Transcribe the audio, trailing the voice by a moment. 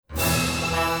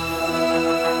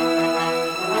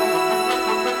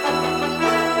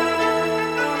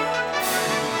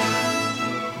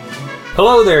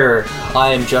Hello there, I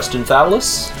am Justin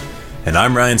Fowlis. And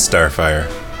I'm Ryan Starfire.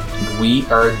 We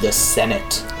are the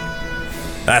Senate.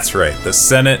 That's right, the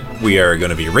Senate. We are going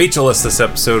to be Rachel-less this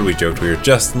episode. We joked we were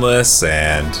Justin-less,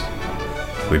 and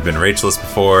we've been Rachel-less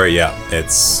before. Yeah,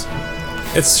 it's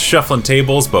shuffling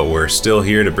tables, but we're still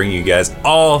here to bring you guys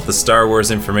all the Star Wars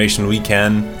information we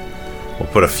can. We'll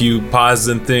put a few pauses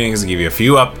in things, give you a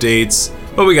few updates,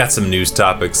 but we got some news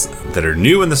topics that are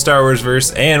new in the Star Wars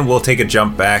verse, and we'll take a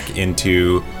jump back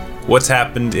into what's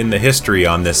happened in the history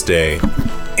on this day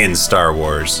in Star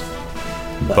Wars.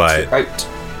 That's right.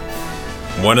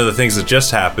 One of the things that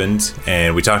just happened,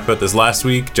 and we talked about this last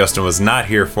week, Justin was not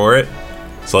here for it,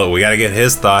 so we gotta get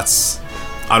his thoughts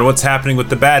on what's happening with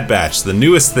the Bad Batch, the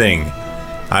newest thing.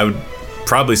 I would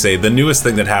probably say the newest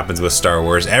thing that happens with Star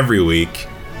Wars every week.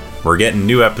 We're getting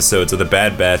new episodes of the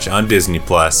Bad Batch on Disney+.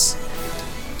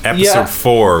 Episode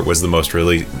 4 was the most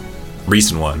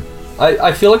recent one.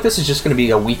 I feel like this is just going to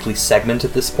be a weekly segment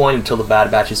at this point until the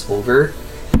Bad Batch is over.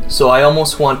 So I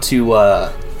almost want to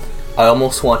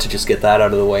just get that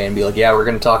out of the way and be like, yeah, we're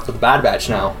going to talk to the Bad Batch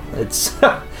now. It's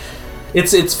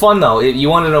it's fun though. You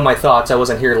want to know my thoughts? I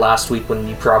wasn't here last week when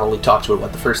you probably talked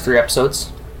about the first 3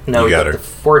 episodes. Now we got the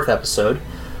 4th episode.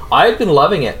 I've been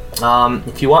loving it.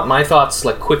 If you want my thoughts,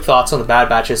 like quick thoughts on the Bad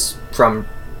Batches from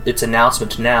its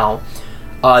announcement to now.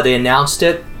 They announced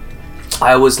it.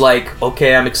 I was like,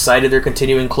 okay, I'm excited they're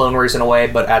continuing Clone Wars in a way,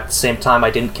 but at the same time,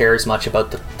 I didn't care as much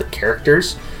about the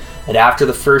characters. And after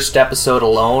the first episode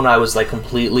alone, I was like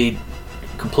completely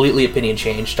opinion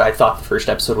changed. I thought the first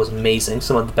episode was amazing.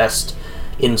 Some of the best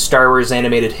in Star Wars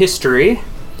animated history.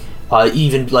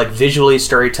 Even like visually,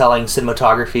 storytelling,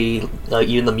 cinematography,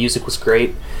 even the music was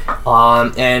great.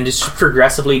 And it's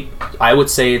progressively, I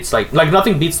would say it's like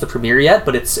nothing beats the premiere yet,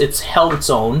 but it's held its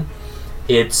own.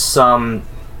 It's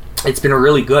been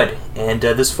really good, and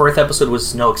this 4th episode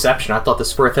was no exception. I thought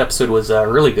this 4th episode was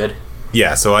really good.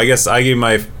 Yeah, so I guess I gave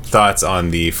my thoughts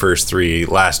on the first 3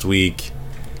 last week,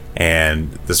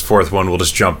 and this 4th one we'll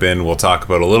just jump in. We'll talk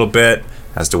about a little bit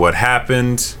as to what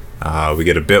happened. We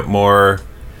get a bit more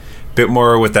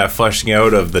with that fleshing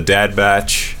out of the Dad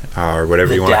Batch, or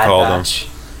whatever you want to call them.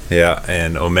 Yeah,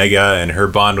 and Omega and her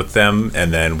bond with them,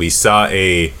 and then we saw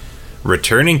a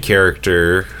returning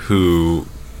character who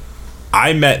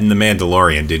I met in The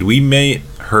Mandalorian. Did we meet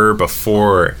her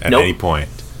before at any point?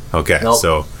 Okay,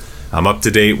 so I'm up to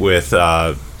date with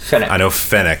Fennec. I know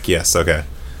Fennec, yes, okay.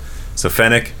 So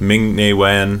Fennec, Ming-Na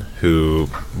Wen, who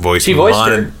voiced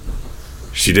Mulan.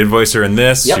 She did voice her in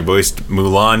this. Yep. She voiced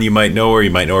Mulan, you might know her.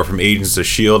 You might know her from Agents of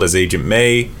S.H.I.E.L.D. as Agent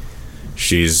May.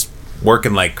 She's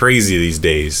working like crazy these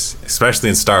days, especially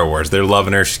in Star Wars. They're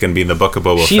loving her. She's going to be in the Book of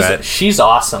Boba Fett. She's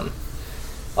awesome.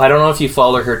 I don't know if you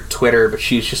follow her Twitter, but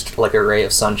she's just like a ray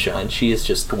of sunshine. She is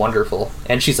just wonderful,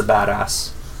 and she's a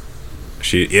badass.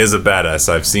 She is a badass.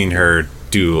 I've seen her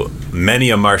do many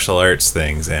a martial arts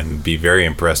things and be very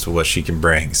impressed with what she can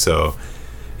bring. So,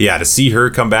 yeah, to see her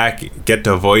come back, get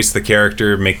to voice the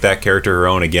character, make that character her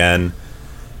own again.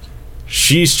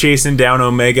 She's chasing down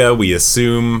Omega. We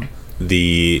assume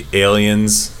the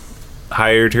aliens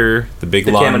hired her, the big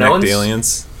long-necked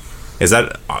aliens. Is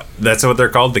that's what they're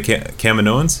called, the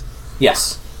Kaminoans?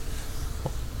 Yes.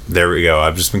 There we go.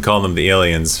 I've just been calling them the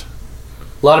aliens.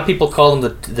 A lot of people call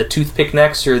them the toothpick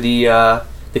necks or the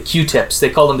Q-tips. They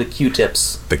call them the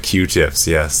Q-tips. The Q-tips,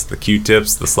 yes. The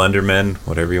Q-tips, the Slendermen,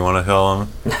 whatever you want to call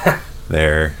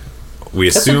them. We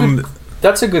assume...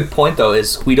 That's a good point, though,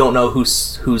 is we don't know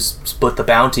who's split the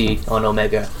bounty on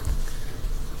Omega.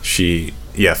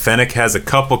 Fennec has a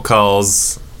couple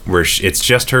calls where it's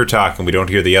just her talking. We don't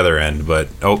hear the other end, but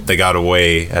they got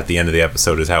away at the end of the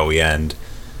episode is how we end,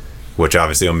 which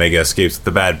obviously Omega escapes with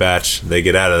the Bad Batch. They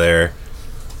get out of there.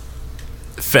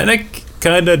 Fennec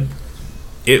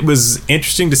it was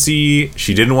interesting to see.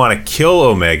 She didn't want to kill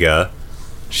Omega.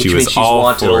 Which means she's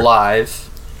wanted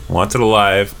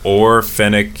alive, or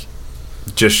Fennec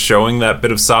just showing that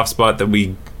bit of soft spot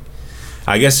that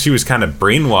I guess she was kind of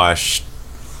brainwashed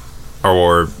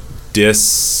or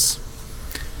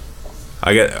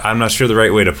I'm not sure the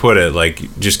right way to put it,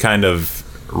 like just kind of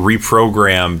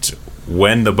reprogrammed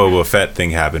when the Boba Fett thing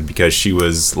happened,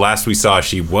 because last we saw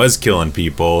she was killing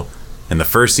people in the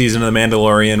first season of The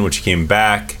Mandalorian. When she came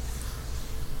back,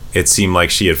 it seemed like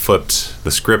she had flipped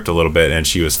the script a little bit and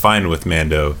she was fine with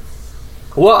Mando.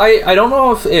 Well, I don't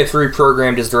know if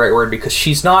reprogrammed is the right word, because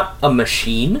she's not a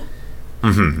machine.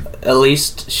 Mm-hmm. At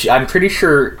least, I'm pretty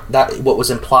sure that what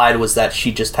was implied was that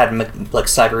she just had like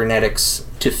cybernetics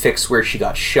to fix where she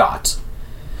got shot.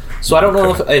 So I don't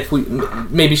know if we...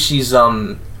 Maybe she's...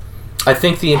 I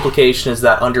think the implication is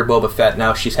that under Boba Fett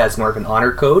now she has more of an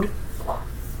honor code.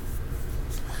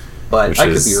 but I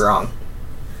could be wrong.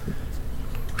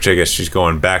 Which I guess she's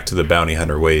going back to the bounty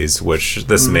hunter ways, which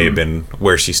this may have been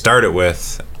where she started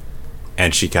with,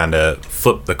 and she kind of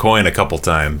flipped the coin a couple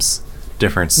times. You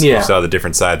saw the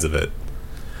different sides of it.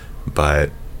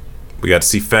 But we got to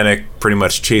see Fennec pretty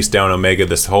much chase down Omega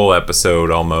this whole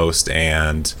episode almost,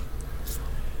 and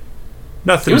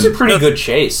nothing. It was a pretty good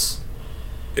chase.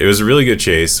 It was a really good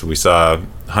chase. We saw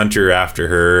Hunter after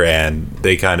her, and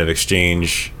they kind of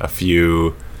exchange a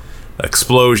few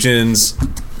explosions,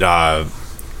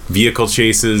 vehicle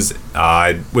chases.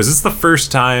 Was this the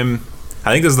first time?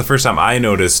 I think this is the first time I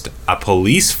noticed a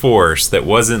police force that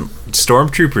wasn't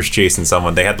stormtroopers chasing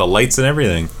someone. They had the lights and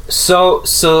everything. So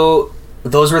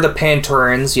those were the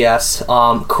Pantorans, yes.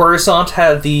 Coruscant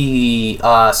had the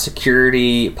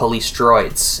security police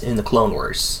droids in the Clone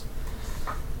Wars.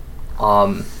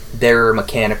 They were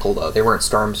mechanical, though. They weren't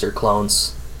storms or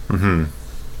clones. Mm-hmm.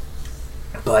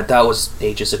 But that was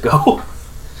ages ago.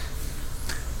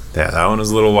 Yeah, that one was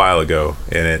a little while ago.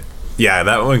 And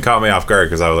that one caught me off guard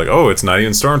because I was like, oh, it's not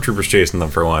even stormtroopers chasing them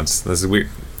for once. This is weird.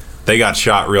 They got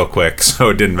shot real quick, so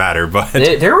it didn't matter. But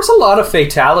there was a lot of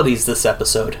fatalities this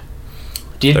episode.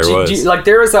 There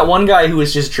was that one guy who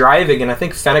was just driving, and I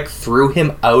think Fennec threw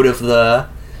him out of the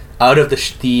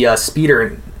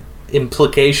speeder.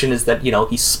 Implication is that he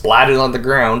splatted on the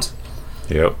ground.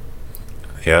 Yep.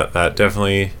 Yeah, that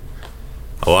definitely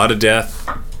a lot of death.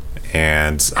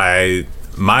 And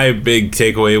my big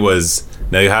takeaway was,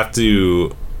 now you have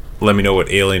to let me know what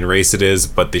alien race it is,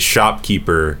 but the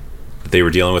shopkeeper that they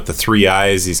were dealing with, the three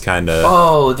eyes, he's kind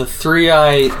of the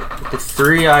three-eyed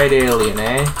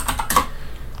alien,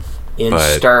 in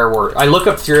Star Wars. I look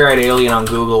up three-eyed alien on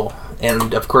Google,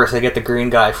 and of course I get the green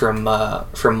guy from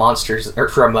Monsters, or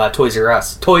from Toys R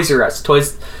Us. Toy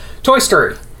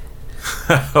Story.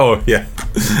 Oh yeah.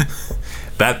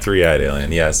 That three-eyed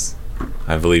alien, yes.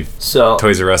 I believe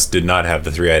Toys R Us did not have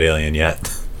the three-eyed alien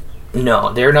yet.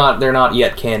 No, they're not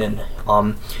yet canon.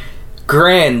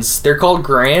 Grands, they're called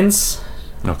Grands.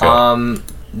 Okay.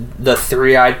 The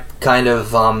three-eyed kind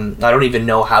of, I don't even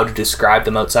know how to describe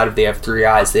them outside of they have three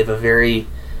eyes. They have a very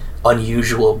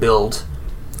unusual build.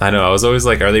 I know, I was always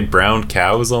like, are they brown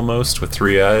cows almost with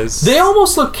three eyes? They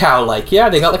almost look cow-like, yeah.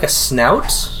 They got like a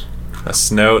snout.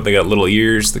 They got little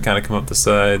ears that kind of come up the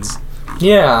sides.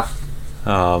 Yeah.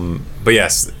 But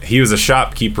yes, he was a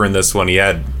shopkeeper in this one. He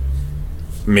had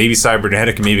maybe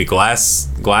cybernetic, maybe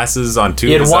glasses on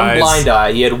two of his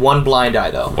eyes. He had one blind eye,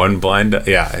 though. One blind eye.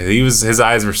 Yeah, his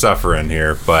eyes were suffering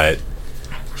here, but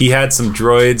he had some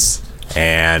droids,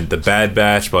 and the Bad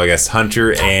Batch, well, I guess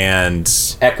Hunter and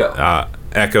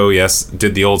Echo, yes,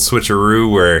 did the old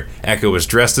switcheroo where Echo was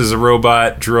dressed as a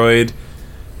robot droid.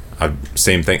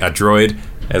 Same thing, a droid,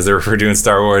 as they refer to in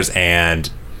Star Wars, and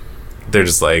they're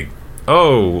just like,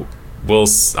 oh,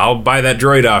 I'll buy that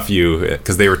droid off you,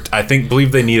 because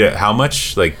believe they needed how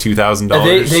much? Like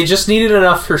 $2,000. They just needed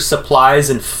enough for supplies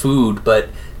and food, but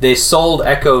they sold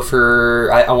Echo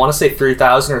for I want to say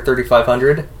 $3,000 or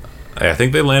 $3,500. I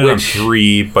think they landed on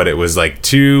 3, but it was like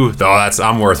 2.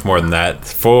 I'm worth more than that.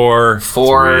 4,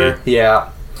 3. Yeah.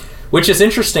 Which is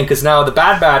interesting because now the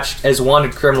Bad Batch, as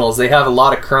wanted criminals, they have a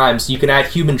lot of crimes. You can add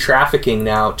human trafficking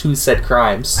now to said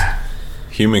crimes.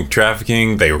 Human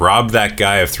trafficking. They robbed that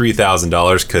guy of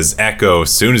 $3,000 because Echo,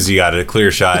 as soon as he got a clear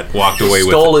shot, walked away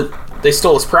with it. They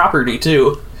stole his property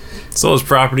too. Stole his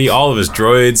property, all of his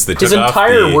droids. They took his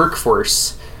entire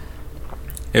workforce.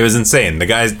 It was insane.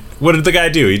 What did the guy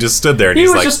do? He just stood there and he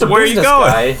he's was like, just a "Where are you business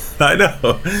going?" Guy. I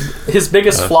know. His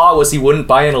biggest flaw was he wouldn't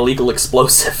buy an illegal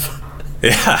explosive.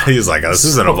 Yeah, he was like, "This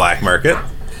isn't a black market."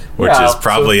 Which is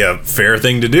probably a fair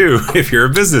thing to do if you're a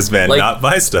businessman, not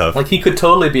buy stuff. Like, he could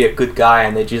totally be a good guy,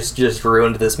 and they just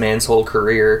ruined this man's whole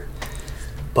career.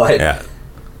 But yeah.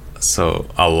 So,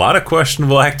 a lot of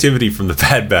questionable activity from the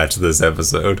Bad Batch this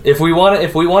episode. If we want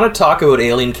to talk about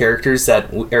alien characters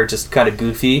that are just kind of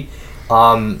goofy,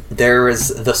 they're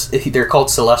called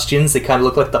Celestians. They kind of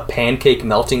look like the pancake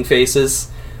melting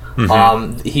faces.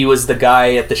 Mm-hmm. He was the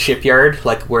guy at the shipyard,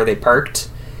 like where they parked.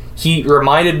 He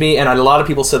reminded me, and a lot of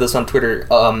people said this on Twitter,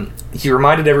 he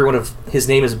reminded everyone of, his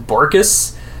name is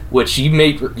Borkus, which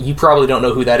you probably don't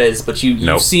know who that is, but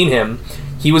you've seen him.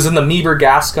 He was in the Meeber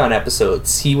Gascon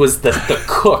episodes. He was the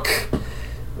cook.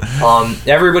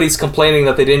 Everybody's complaining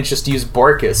that they didn't just use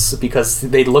Borkus because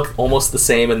they look almost the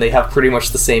same and they have pretty much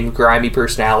the same grimy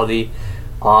personality.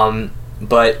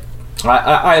 But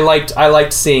I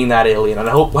liked seeing that alien, and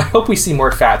I hope we see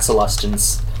more fat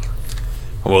Celestians.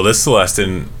 Well, this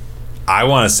Celestian, I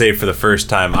want to say for the first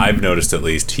time I've noticed, at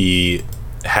least, he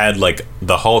had like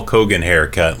the Hulk Hogan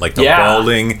haircut, like the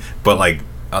balding, but like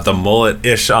the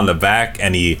mullet-ish on the back,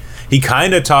 and he He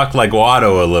kind of talked like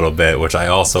Watto a little bit, which I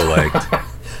also liked.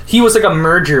 He was like a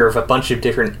merger of a bunch of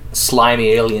different slimy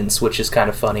aliens, which is kind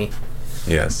of funny.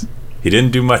 Yes. He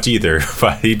didn't do much either,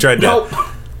 but he tried to... Nope.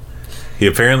 He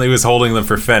apparently was holding them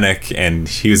for Fennec, and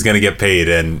he was going to get paid,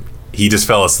 and he just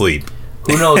fell asleep.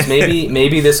 Who knows?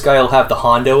 Maybe this guy will have the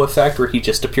Hondo effect, where he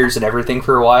just appears in everything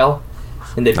for a while,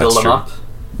 and they build him up.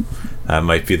 That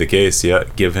might be the case, yeah.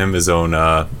 Give him his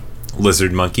own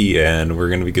lizard monkey, and we're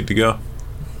going to be good to go.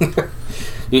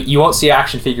 You won't see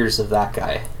action figures of that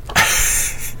guy.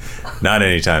 Not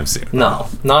anytime soon. No,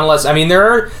 not unless... I mean,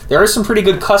 there are some pretty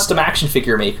good custom action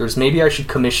figure makers. Maybe I should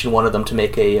commission one of them to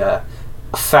make a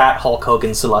fat Hulk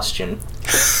Hogan Celestian.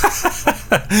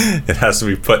 It has to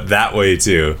be put that way,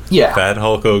 too. Yeah. Fat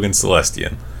Hulk Hogan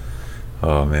Celestian.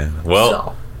 Oh, man.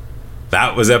 Well...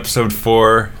 That was episode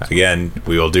 4. Again,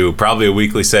 we will do probably a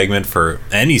weekly segment for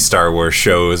any Star Wars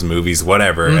shows, movies,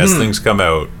 whatever. As things come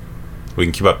out, we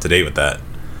can keep up to date with that.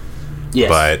 Yes.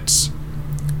 But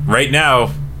right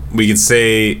now, we can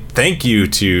say thank you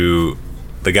to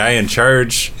the guy in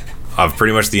charge of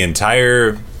pretty much the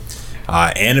entire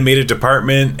animated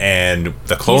department and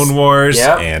the Clone Wars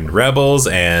and Rebels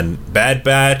and Bad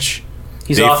Batch.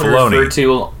 He's Dave often Filoni. referred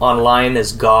to online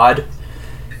as God.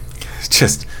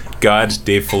 Just... God,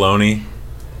 Dave Filoni.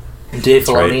 Dave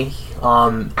Filoni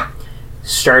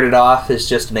started off as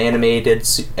just an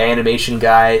animation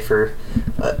guy for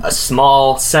a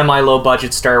small, semi-low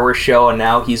budget Star Wars show, and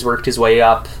now he's worked his way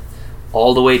up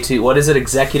all the way to, what is it,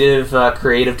 executive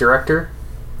creative director?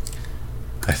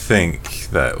 I think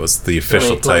that was the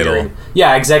official title.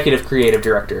 Yeah, executive creative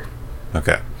director.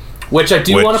 Okay. Which I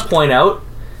do want to point out,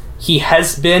 he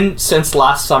has been since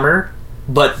last summer,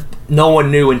 but no one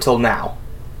knew until now.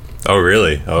 Oh,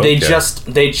 really? Oh, they just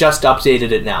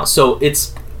updated it now, so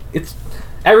it's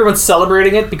everyone's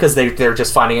celebrating it because they're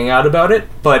just finding out about it.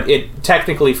 But it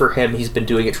technically for him, he's been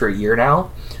doing it for a year now,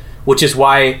 which is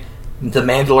why the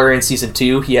Mandalorian season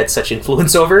 2 he had such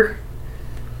influence over.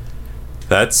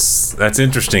 That's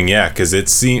interesting, yeah, because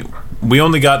we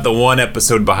only got the one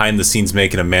episode behind the scenes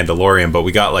making of Mandalorian, but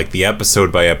we got like the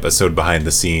episode by episode behind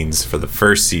the scenes for the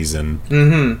first season.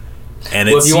 Mm-hmm. And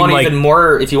if you want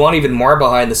even more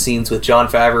behind the scenes with Jon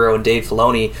Favreau and Dave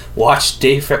Filoni, watch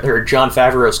Jon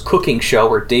Favreau's cooking show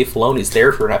where Dave Filoni's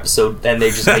there for an episode, and they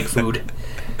just make food.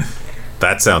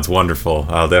 That sounds wonderful.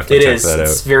 I'll definitely check that out.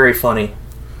 It's very funny.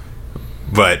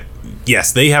 But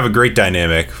yes, they have a great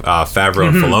dynamic, Favreau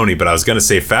and Filoni. But I was going to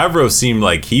say Favreau seemed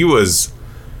like he was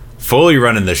fully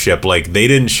running the ship. Like they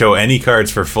didn't show any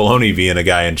cards for Filoni being a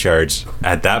guy in charge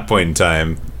at that point in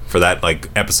time. For that, like,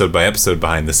 episode by episode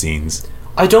behind the scenes.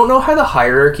 I don't know how the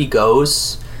hierarchy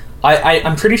goes.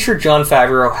 I'm pretty sure Jon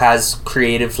Favreau has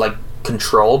creative, like,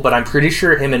 control, but I'm pretty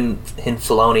sure him and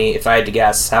Filoni, if I had to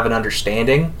guess, have an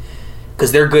understanding.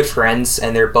 Because they're good friends,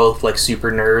 and they're both, like,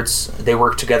 super nerds. They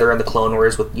work together on the Clone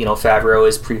Wars with, Favreau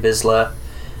is Pre Vizsla.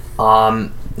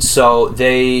 So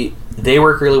they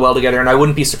work really well together, and I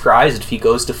wouldn't be surprised if he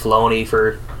goes to Filoni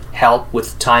for help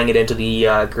with tying it into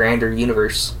the grander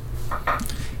universe.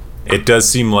 It does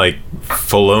seem like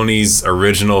Filoni's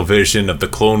original vision of the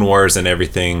Clone Wars and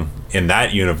everything in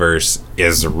that universe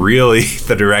is really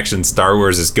the direction Star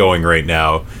Wars is going right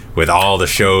now with all the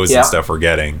shows and stuff we're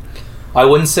getting. I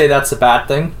wouldn't say that's a bad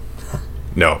thing.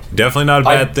 No, definitely not a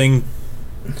bad thing.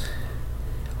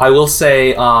 I will say,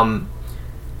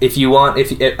 if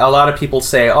a lot of people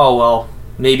say, oh, well,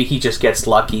 maybe he just gets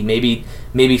lucky. Maybe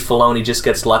Filoni just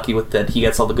gets lucky with that. He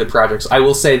gets all the good projects. I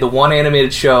will say the one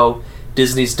animated show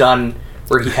Disney's done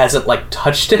where he hasn't like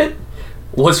touched it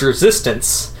was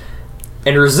Resistance.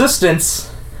 And Resistance,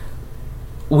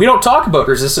 we don't talk about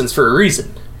Resistance for a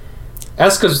reason.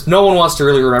 That's because no one wants to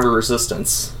really remember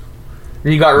Resistance.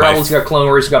 You got Rebels, you got Clone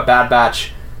Wars, you got Bad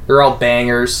Batch. They're all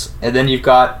bangers. And then you've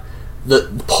got the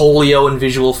polio in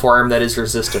visual form that is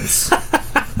Resistance.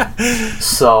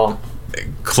 So...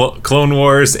 Clone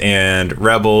Wars and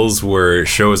Rebels were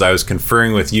shows I was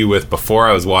conferring with you with before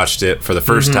I was watched it for the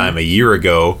first time a year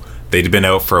ago. They'd been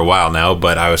out for a while now,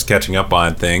 but I was catching up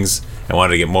on things and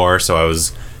wanted to get more, so I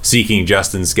was seeking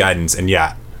Justin's guidance. And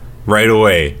yeah, right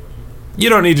away, you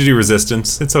don't need to do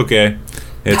Resistance. It's okay.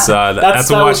 It's that's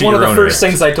that was one of the first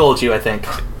things I told you, I think.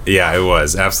 Yeah, it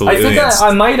was absolutely. I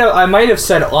think I might have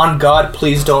said, "On God,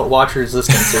 please don't watch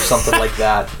Resistance" or something like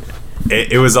that.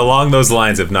 It was along those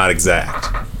lines, if not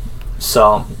exact.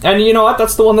 So, and you know what?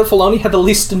 That's the one that Filoni had the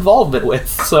least involvement with.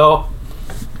 So,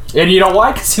 and you know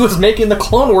why? Because he was making the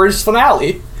Clone Wars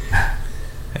finale.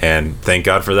 And thank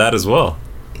God for that as well.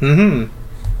 Mm-hmm.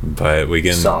 But we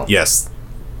can... Yes,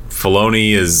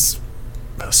 Filoni is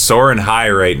soaring high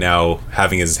right now,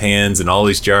 having his hands in all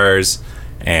these jars,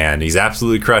 and he's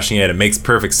absolutely crushing it. It makes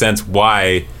perfect sense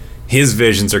why his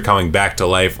visions are coming back to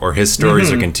life, or his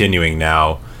stories are continuing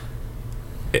now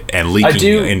and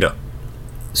leaking into...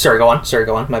 Sorry, go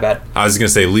on. My bad. I was going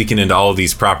to say leaking into all of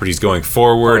these properties going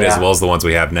forward, as well as the ones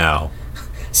we have now.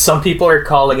 Some people are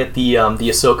calling it the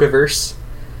Ahsoka-verse,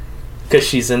 because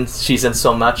she's in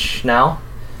so much now.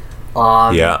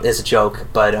 As a joke,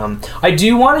 but I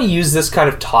do want to use this kind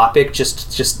of topic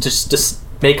just to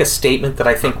make a statement that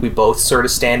I think we both sort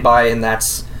of stand by, and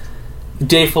that's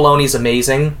Dave Filoni's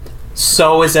amazing.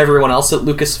 So is everyone else at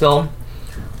Lucasfilm.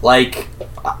 Like,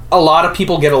 a lot of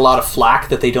people get a lot of flack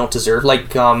that they don't deserve.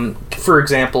 Like, for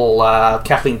example,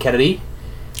 Kathleen Kennedy.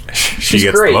 She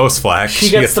gets great. The most flack. She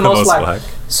gets the most flack.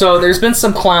 So there's been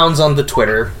some clowns on the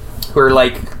Twitter who are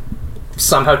like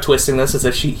somehow twisting this as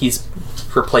if he's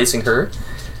replacing her.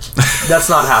 That's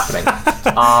not happening.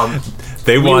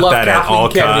 They want that at all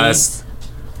costs.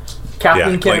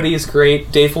 Kathleen Kennedy is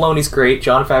great. Dave Filoni's great.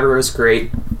 Jon Favreau is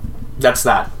great. That's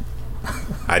that.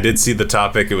 I did see the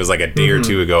topic. It was like a day or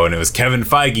two ago, and it was Kevin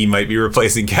Feige might be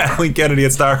replacing Kathleen Kennedy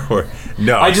at Star Wars.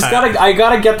 No, I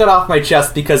gotta get that off my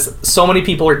chest, because so many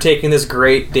people are taking this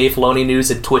great Dave Filoni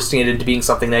news and twisting it into being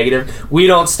something negative. We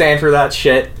don't stand for that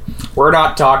shit. We're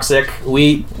not toxic.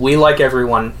 We like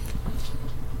everyone.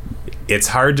 It's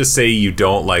hard to say you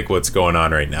don't like what's going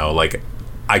on right now. Like,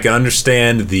 I can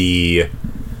understand the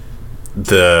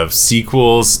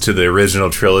sequels to the original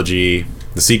trilogy,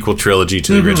 the sequel trilogy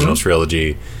to the original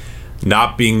trilogy,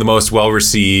 not being the most well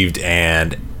received,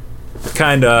 and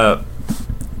kind of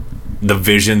the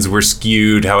visions were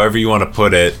skewed, however you want to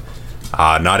put it.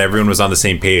 Not everyone was on the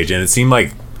same page, and it seemed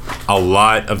like a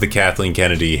lot of the Kathleen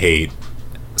Kennedy hate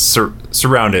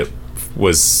surrounded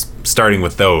was starting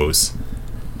with those.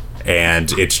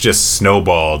 And it's just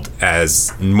snowballed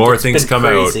as more things come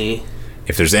out.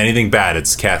 If there's anything bad,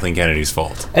 it's Kathleen Kennedy's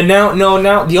fault. And now,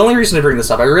 the only reason I bring this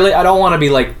up, I don't want to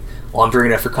be like, well, I'm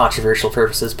bringing it up for controversial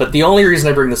purposes, but the only reason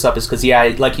I bring this up is because,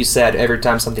 like you said, every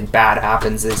time something bad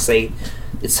happens, they say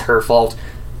it's her fault.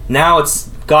 Now it's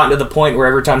gotten to the point where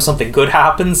every time something good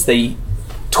happens, they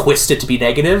twist it to be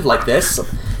negative, like this.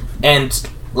 And,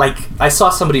 like, I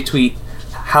saw somebody tweet,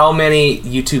 how many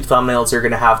YouTube thumbnails are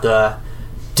going to have the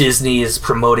Disney is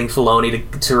promoting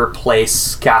Filoni to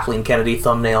replace Kathleen Kennedy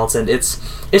thumbnails, and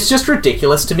it's just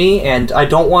ridiculous to me, and I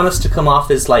don't want us to come off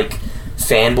as like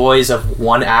fanboys of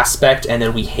one aspect and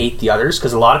then we hate the others,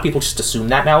 because a lot of people just assume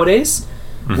that nowadays.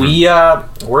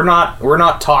 We're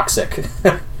not toxic.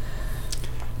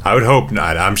 I would hope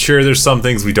not. I'm sure there's some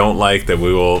things we don't like that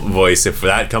we will voice if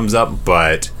that comes up,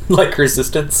 but like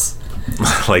Resistance.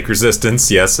 Like Resistance,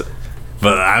 yes.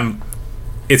 But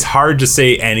it's hard to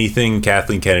say anything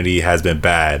Kathleen Kennedy has been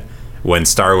bad when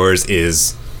Star Wars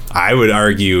is, I would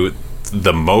argue,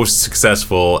 the most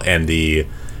successful and the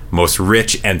most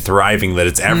rich and thriving that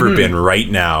it's ever been right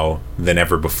now than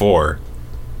ever before.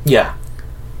 Yeah.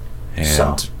 And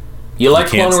so, you like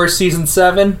Clone Wars Season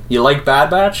 7? You like Bad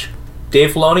Batch?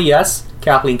 Dave Filoni, yes.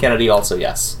 Kathleen Kennedy, also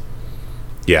yes.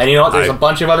 Yeah. And you know what? There's a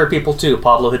bunch of other people too.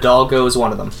 Pablo Hidalgo is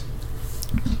one of them.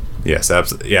 Yes,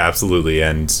 absolutely.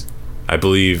 And I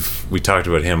believe we talked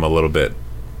about him a little bit,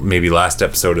 maybe last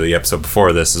episode or the episode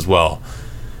before this as well.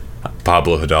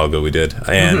 Pablo Hidalgo, we did.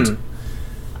 And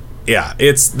yeah,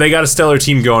 they got a stellar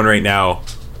team going right now.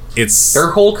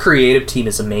 Their whole creative team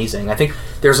is amazing. I think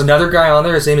there's another guy on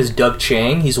there. His name is Doug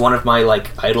Chang. He's one of my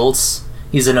idols.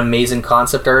 He's an amazing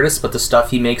concept artist, but the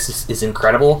stuff he makes is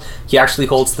incredible. He actually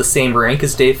holds the same rank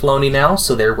as Dave Filoni now,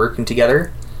 so they're working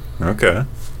together. Okay.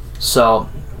 So,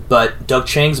 but Doug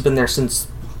Chang's been there since,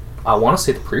 I want to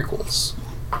say, the prequels.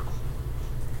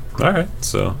 All right,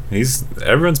 so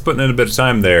everyone's putting in a bit of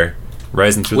time there,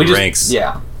 rising through the ranks.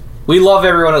 Yeah, we love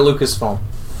everyone at Lucasfilm.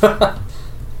 Yeah,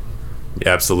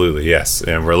 absolutely, yes,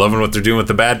 and we're loving what they're doing with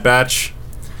the Bad Batch,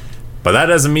 but that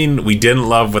doesn't mean we didn't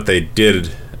love what they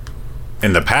did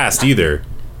in the past either.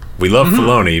 We love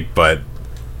Filoni, but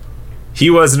he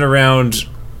wasn't around,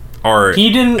 or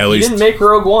he didn't make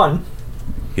Rogue One.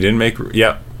 He didn't make,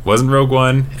 wasn't Rogue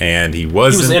One, and he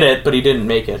wasn't. He was in it, but he didn't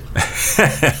make it.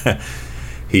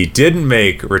 He didn't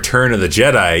make Return of the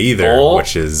Jedi either,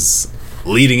 which is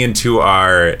leading into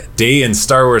our day in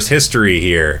Star Wars history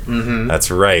here. That's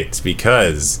right,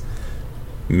 because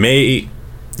May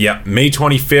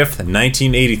 25th,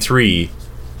 1983,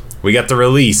 we got the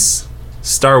release,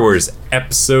 Star Wars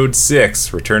Episode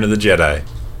 6, Return of the Jedi.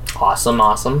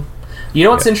 Awesome. You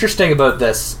know what's interesting about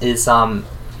this is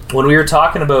when we were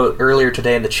talking about earlier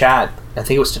today in the chat, I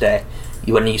think it was today,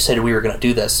 when you said we were going to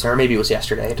do this, or maybe it was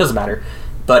yesterday, it doesn't matter,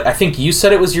 but I think you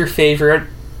said it was your favorite,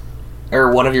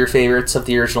 or one of your favorites of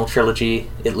the original trilogy,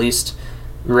 at least.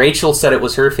 Rachel said it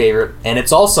was her favorite, and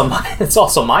it's also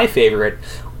my favorite.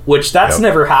 Which that's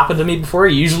never happened to me before.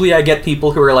 Usually, I get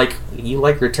people who are like, "You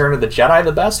like Return of the Jedi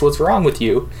the best? What's wrong with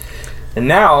you?" And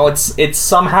now it's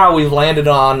somehow we've landed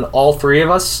on all three of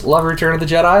us love Return of the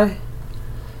Jedi.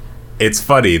 It's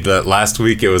funny that last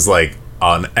week it was like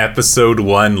on episode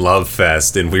 1 Love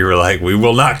Fest, and we were like, we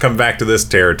will not come back to this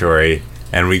territory.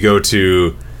 And we go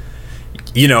to,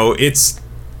 you know,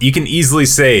 you can easily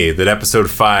say that episode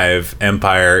 5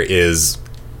 Empire is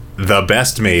the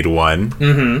best made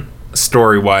one,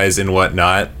 story wise and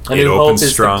whatnot. A New Hope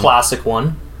is the classic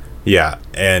one. Yeah,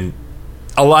 and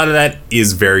a lot of that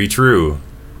is very true.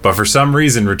 But for some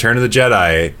reason, Return of the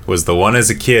Jedi was the one as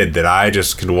a kid that I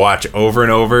just could watch over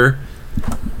and over.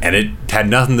 And it had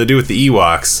nothing to do with the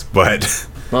Ewoks, but...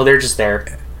 Well, they're just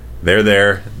there. They're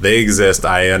there. They exist.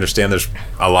 I understand there's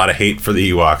a lot of hate for the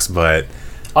Ewoks, but...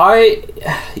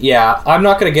 I'm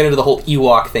not going to get into the whole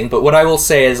Ewok thing, but what I will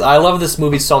say is I love this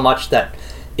movie so much that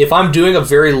if I'm doing a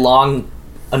very long,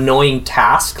 annoying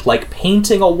task, like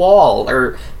painting a wall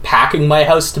or packing my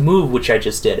house to move, which I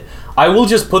just did, I will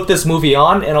just put this movie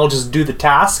on and I'll just do the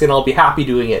task and I'll be happy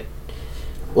doing it.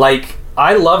 Like,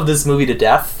 I love this movie to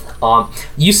death.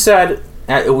 We said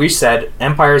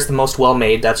Empire is the most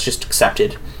well-made. That's just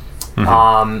accepted.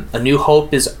 A New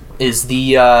Hope is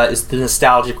the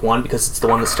nostalgic one because it's the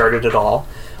one that started it all.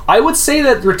 I would say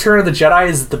that Return of the Jedi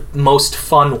is the most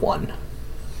fun one.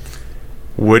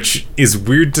 Which is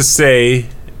weird to say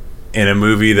in a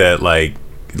movie that, like,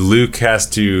 Luke has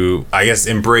to, I guess,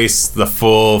 embrace the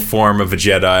full form of a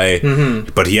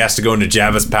Jedi, but he has to go into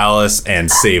Jabba's palace and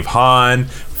save Han,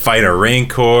 fight a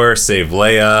Rancor, save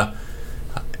Leia.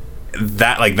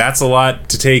 That's a lot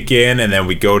to take in, and then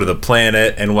we go to the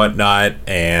planet and whatnot,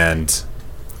 and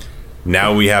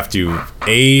now we have to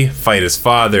fight his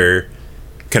father,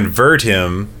 convert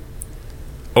him,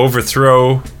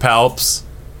 overthrow Palps,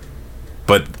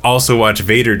 but also watch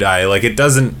Vader die. Like, it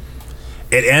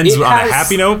ends on a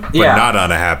happy note, but not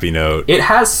on a happy note. It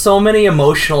has so many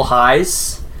emotional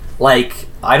highs. Like,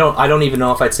 I don't even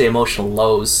know if I'd say emotional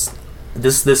lows.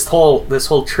 This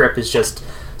whole trip is just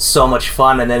so much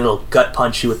fun, and then it'll gut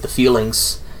punch you with the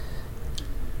feelings.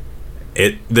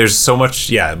 There's so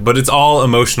much, but it's all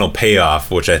emotional payoff,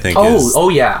 which I think that's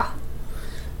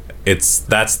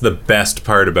the best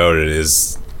part about it,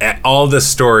 is all the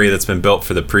story that's been built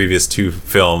for the previous 2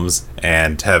 films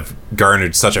and have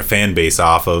garnered such a fan base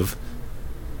off of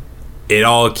it,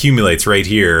 all accumulates right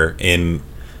here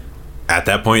at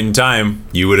that point in time,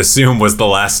 you would assume was the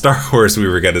last Star Wars we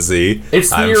were going to see. It's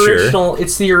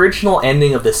the original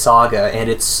ending of the saga, and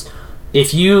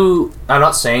I'm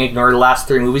not saying ignore the last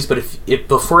 3 movies, but if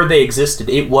before they existed,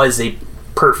 it was a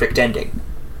perfect ending.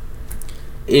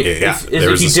 If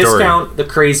you discount the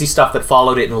crazy stuff that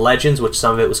followed it in Legends, which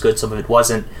some of it was good, some of it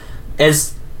wasn't,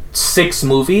 as 6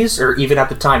 movies, or even at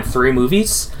the time 3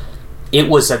 movies, it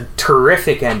was a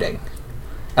terrific ending.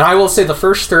 And I will say the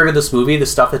first third of this movie, the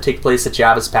stuff that takes place at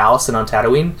Jabba's palace and on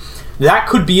Tatooine, that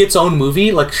could be its own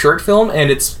movie, like short film,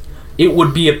 and it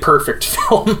would be a perfect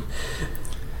film.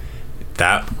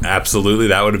 That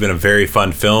would have been a very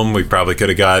fun film. We probably could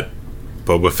have got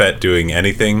Boba Fett doing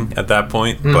anything at that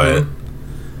point, but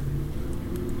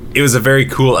it was a very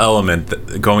cool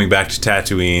element going back to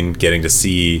Tatooine, getting to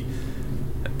see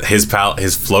his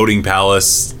floating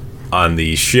palace on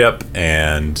the ship,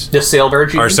 and the sail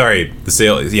barge, and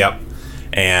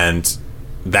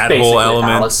that basically whole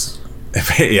element,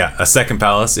 a second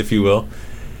palace, if you will.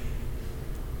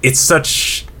 It's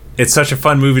such a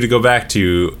fun movie to go back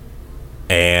to,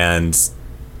 and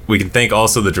we can thank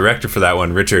also the director for that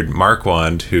one, Richard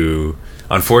Marquand, who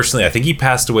unfortunately I think he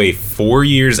passed away 4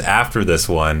 years after this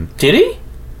one. Did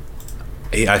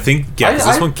he? I think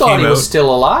this one came out. I thought he was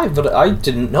still alive, but I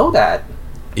didn't know that.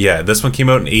 Yeah, this one came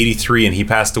out in 83 and he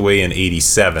passed away in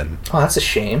 87. Oh, that's a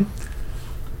shame.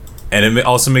 And it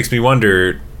also makes me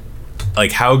wonder,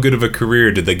 like, how good of a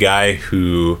career did the guy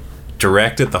who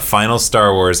directed the final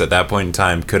Star Wars at that point in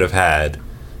time could have had,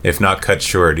 if not cut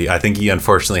short? I think he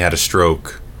unfortunately had a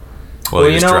stroke while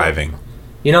he was driving.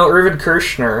 Irvin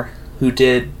Kershner, who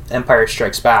did Empire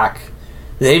Strikes Back,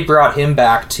 they brought him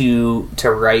back to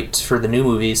write for the new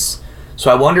movies.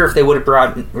 So I wonder if they would have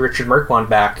brought Richard Marquand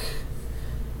back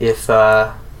if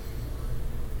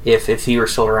he were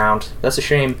still around. That's a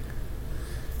shame.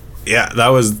 Yeah, that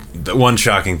was the one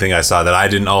shocking thing I saw that I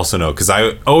didn't also know, because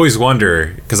I always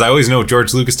wonder, because I always know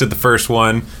George Lucas did the first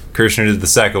one, Kershner did the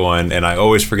second one, and I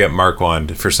always forget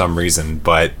Marquand for some reason,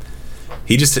 but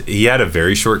he had a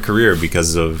very short career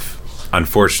because of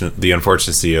the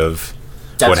unfortunacy of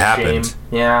what happened. Shame.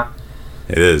 Yeah.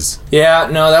 It is. Yeah,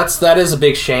 no, that is a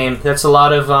big shame. That's a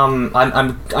lot of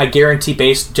I guarantee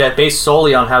based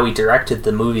solely on how he directed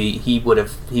the movie, he would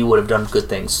have done good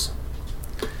things.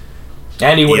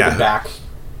 And he would have been back.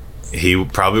 He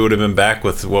probably would have been back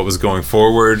with what was going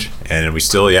forward, and we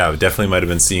still, definitely might have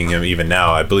been seeing him even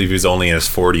now. I believe he was only in his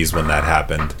 40s when that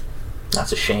happened.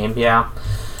 That's a shame, yeah.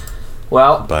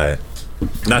 Well, but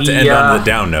not to end on the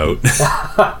down note.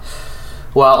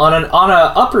 Well, on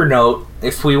a upper note,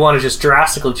 if we want to just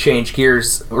drastically change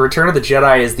gears, Return of the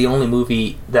Jedi is the only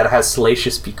movie that has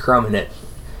Salacious B. Crumb in it.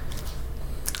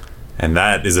 And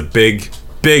that is a big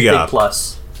up.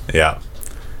 Plus. Yeah.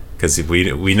 Because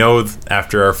we know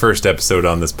after our first episode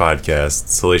on this podcast,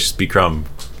 Salacious B. Crumb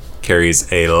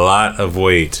carries a lot of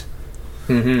weight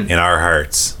in our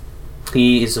hearts.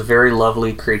 He is a very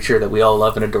lovely creature that we all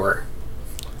love and adore.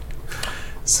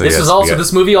 So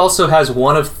this movie also has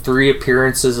one of 3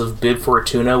 appearances of Bib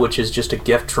Fortuna, which is just a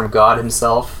gift from God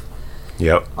himself.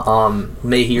 Yep.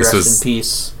 May he rest in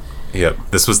peace. Yep.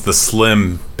 This was the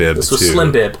Slim Bib. This was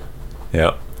Slim Bib.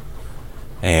 Yep.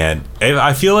 And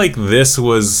I feel like this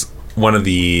was one of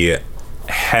the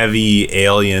heavy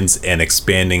aliens and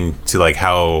expanding to like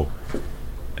how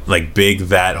like big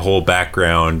that whole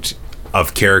background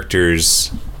of characters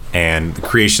and the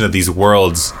creation of these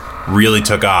worlds really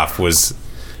took off was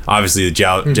obviously the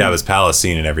Jabba's palace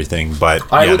scene and everything.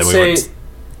 But I would say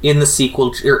in the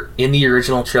sequel, or in the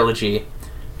original trilogy,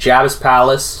 Jabba's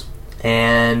palace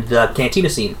and the cantina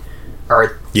scene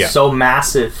are so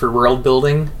massive for world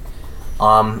building.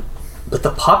 But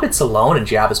the puppets alone in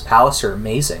Jabba's palace are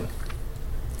amazing.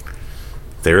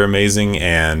 They're amazing,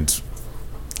 and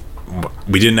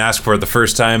we didn't ask for it the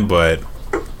first time, but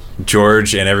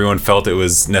George and everyone felt it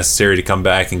was necessary to come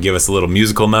back and give us a little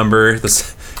musical number the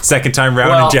second time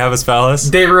round in Jabba's palace.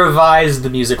 They revised the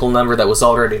musical number that was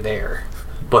already there,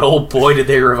 but oh boy did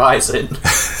they revise it.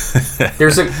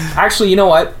 Actually, you know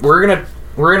what?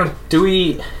 Do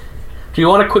you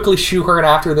want to quickly shoehorn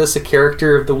after this a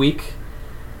character of the week?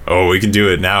 Oh, we can do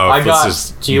it now. Let's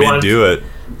just do it.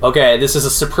 Okay, this is a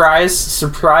surprise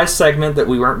segment that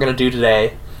we weren't going to do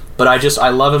today, but I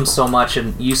love him so much,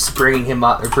 and you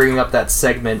bringing up that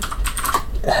segment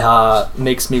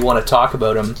makes me want to talk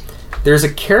about him. There's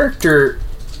a character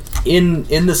in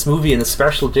this movie in the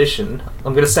special edition.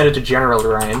 I'm going to send it to General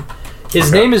Ryan.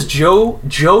 His name is Joe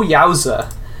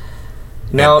Yowza.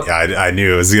 Now, I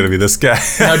knew it was going to be this guy.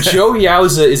 Now, Joe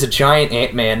Yowza is a giant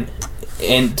Ant-Man,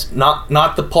 and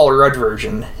not the Paul Rudd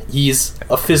version. He's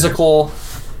a physical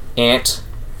ant.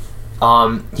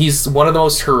 He's one of the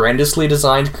most horrendously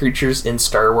designed creatures in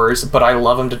Star Wars, but I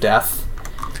love him to death.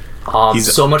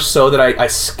 So much so that I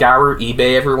scour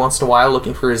eBay every once in a while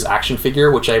looking for his action figure,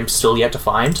 which I'm still yet to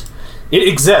find. It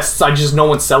exists. I just no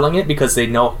one's selling it because they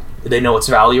know its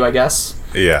value, I guess.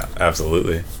 Yeah,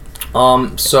 absolutely.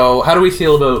 So how do we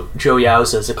feel about Joe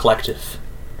Yowza as a collective?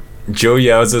 Joe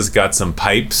Yowza's got some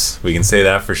pipes. We can say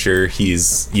that for sure.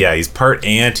 He's part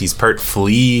ant, he's part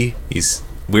flea. He's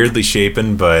weirdly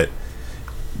shapen, but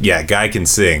yeah, guy can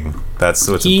sing. That's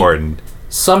what's important.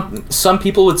 Some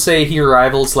people would say he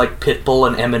rivals like Pitbull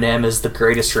and Eminem as the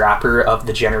greatest rapper of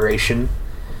the generation.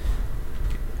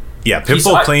 Yeah,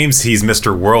 Pitbull claims he's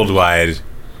Mr. Worldwide,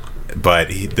 but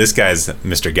this guy's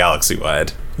Mr.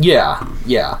 Galaxy-wide. Yeah.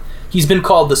 He's been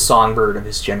called the songbird of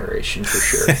his generation, for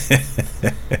sure.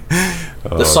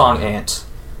 The song ant.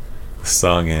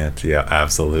 Song ant, yeah,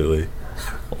 absolutely.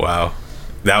 Wow.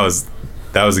 That was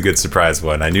a good surprise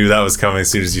one. I knew that was coming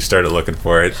as soon as you started looking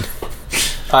for it.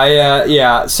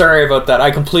 Sorry about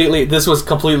that. This was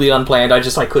completely unplanned.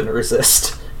 I couldn't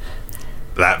resist.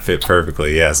 That fit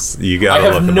perfectly, yes. You gotta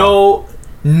look him up. I have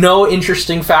no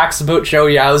interesting facts about Joe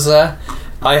Yowza.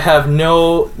 I have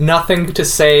nothing to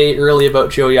say really about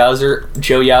Joe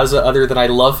Yowza other than I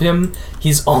love him.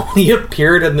 He's only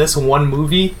appeared in this one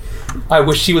movie. I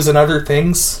wish he was in other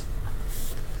things.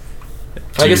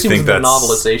 I guess he was in the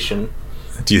novelization.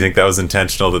 Do you think that was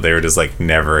intentional, that they were just like,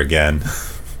 never again?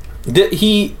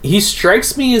 He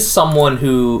strikes me as someone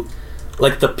who,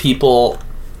 like, the people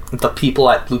at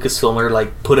Lucasfilm are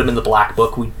like, put him in the black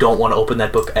book. We don't want to open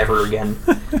that book ever again.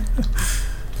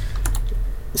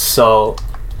 So,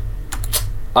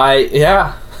 what's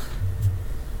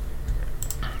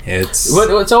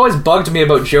always bugged me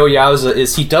about Joe Yowza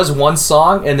is he does one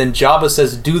song and then Jabba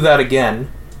says, do that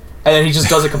again, and then he just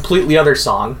does a completely other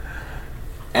song.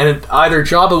 And either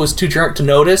Jabba was too drunk to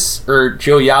notice, or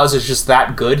Joe Yowza is just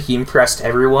that good, he impressed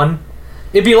everyone.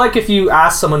 It'd be like if you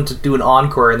asked someone to do an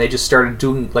encore and they just started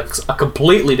doing like a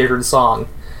completely different song.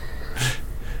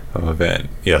 Oh man,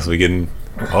 yes, we can.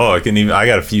 I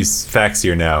got a few facts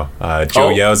here now. Joe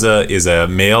Yowza is a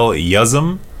male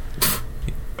Yuzum.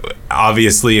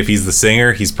 Obviously, if he's the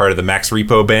singer, he's part of the Max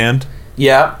Repo band.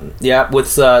 Yeah, with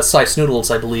Cy Snoodles,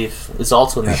 I believe, is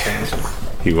also in that band.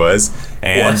 He was.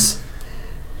 And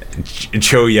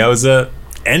Joe Yowza,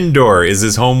 Endor is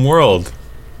his home world.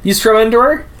 He's from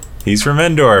Endor? He's from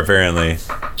Endor, apparently.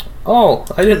 Oh,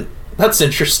 I didn't... That's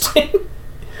interesting.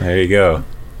 There you go.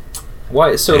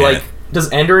 Why? So, like,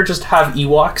 does Endor just have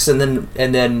Ewoks and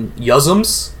then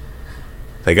Yuzums?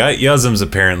 They got Yuzums,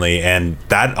 apparently, and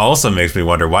that also makes me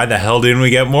wonder, why the hell didn't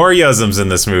we get more Yuzums in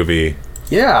this movie?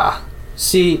 Yeah.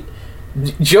 See,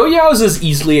 Joe Yowza is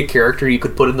easily a character you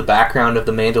could put in the background of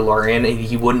The Mandalorian, and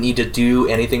he wouldn't need to do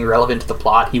anything relevant to the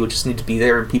plot. He would just need to be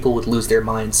there, and people would lose their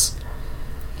minds.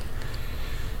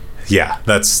 Yeah,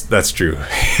 that's true.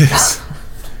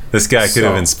 This guy could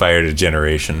have inspired a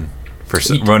generation for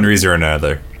one reason or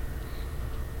another.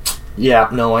 Yeah,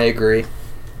 no, I agree.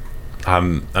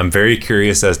 I'm very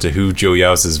curious as to who Joe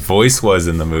Yowza's voice was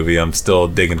in the movie. I'm still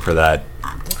digging for that.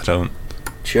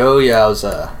 Joe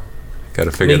Yowza. Got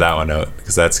to figure that one out,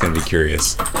 because that's going to be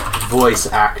curious. Voice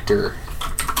actor.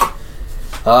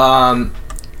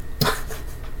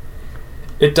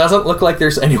 It doesn't look like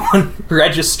there's anyone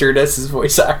registered as his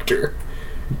voice actor.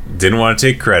 Didn't want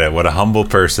to take credit. What a humble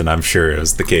person. I'm sure it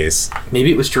was the case.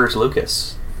 Maybe it was George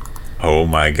Lucas. Oh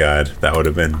my god, that would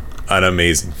have been an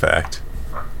amazing fact.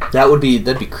 That'd be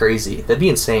crazy. That'd be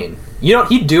insane. You know,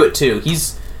 he'd do it too.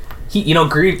 He's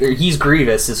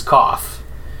Grievous, his cough.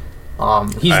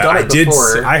 He's done it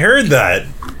before. I heard that.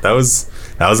 That was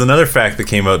another fact that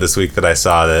came out this week that I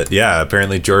saw, that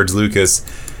apparently George Lucas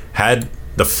had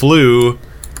the flu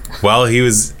while he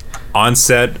was on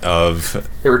set of...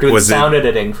 They were doing sound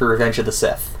editing for Revenge of the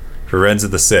Sith. Revenge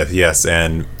of the Sith, yes,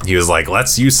 and he was like,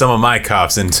 let's use some of my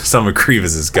coughs into some of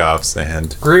Grievous's coughs,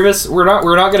 and... Grievous, we're not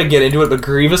going to get into it, but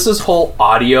Grievous's whole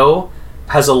audio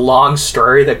has a long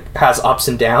story that has ups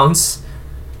and downs.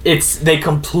 They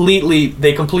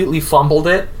completely fumbled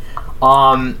it,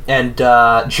 and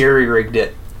jerry-rigged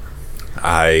it.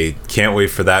 I can't wait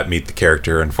for that Meet the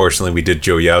Character. Unfortunately, we did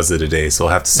Joe Yowza today, so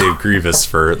we'll have to save Grievous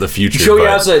for the future. Joe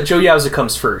Yowza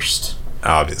comes first.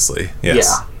 Obviously, yes.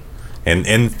 Yeah. And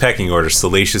in pecking order,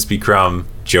 Salacious B. Crumb,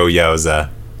 Joe Yowza,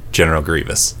 General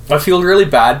Grievous. I feel really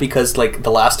bad because, like,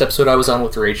 the last episode I was on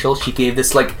with Rachel, she gave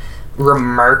this, like,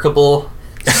 remarkable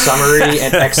summary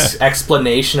and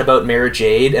explanation about Mara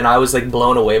Jade, and I was, like,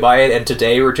 blown away by it. And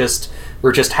today we're just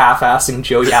half-assing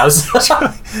Joe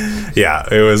Yowza. Yeah,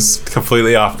 it was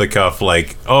completely off the cuff.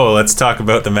 Like, oh, let's talk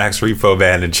about the Max Repo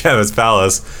band in Jabba's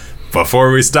Palace.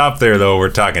 Before we stop there, though,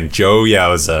 we're talking Joe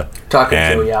Yowza. Joe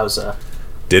Yowza.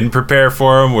 Didn't prepare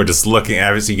for him. We're just looking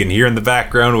at it, so you can hear in the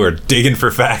background. We're digging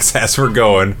for facts as we're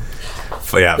going.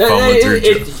 Yeah, fumbling through.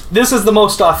 This is the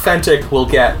most authentic we'll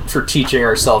get for teaching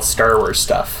ourselves Star Wars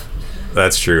stuff.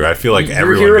 That's true. I feel like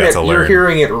everyone got to learn. You're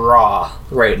hearing it raw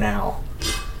right now.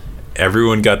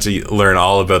 Everyone got to learn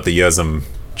all about the Yuzum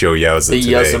Joe Yowza today.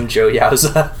 The Yuzum Joe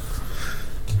Yowza.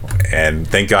 And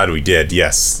thank God we did,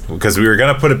 yes. Because we were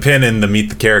going to put a pin in the Meet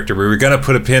the Character. We were going to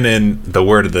put a pin in the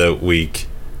word of the week.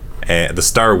 The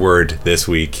Star Word this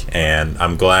week, and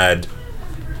I'm glad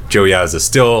Joe Yowza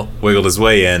still wiggled his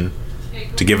way in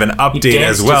to give an update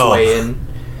as well.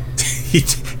 He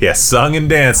sung and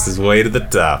danced his way to the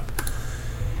top.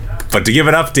 But to give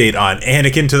an update on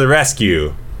Anakin to the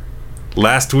Rescue,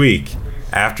 last week,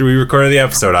 after we recorded the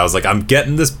episode, I was like, I'm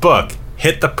getting this book.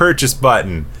 Hit the purchase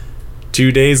button.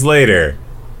 2 days later,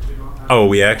 oh,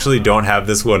 we actually don't have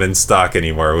this one in stock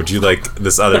anymore. Would you like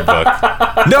this other book?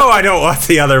 No, I don't want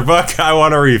the other book. I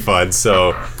want a refund.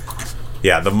 So,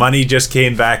 yeah, the money just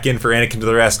came back in for Anakin to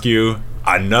the Rescue.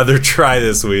 Another try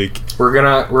this week. We're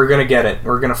gonna get it.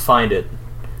 We're gonna find it.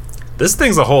 This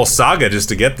thing's a whole saga just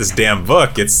to get this damn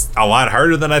book. It's a lot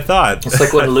harder than I thought. It's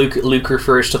like when Luke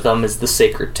refers to them as the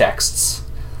sacred texts.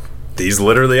 These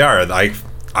literally are.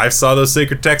 I saw those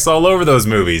sacred texts all over those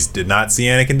movies. Did not see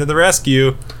Anakin to the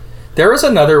Rescue. There was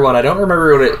another one. I don't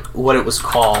remember what it was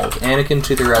called. Anakin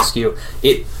to the Rescue.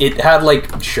 It had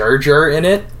like Jar Jar in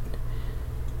it.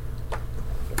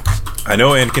 I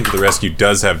know Anakin to the Rescue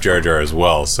does have Jar Jar as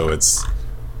well, so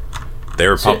they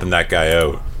were pumping that guy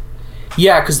out.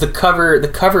 Yeah, because the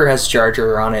cover has Jar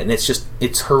Jar on it, and it's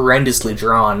horrendously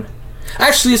drawn.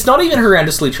 Actually, it's not even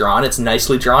horrendously drawn. It's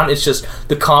nicely drawn. It's just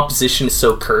the composition is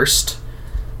so cursed.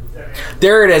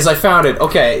 There it is. I found it.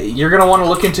 Okay, you're gonna want to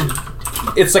look into.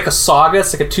 It's like a saga.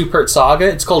 It's like a 2-part saga.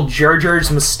 It's called Jar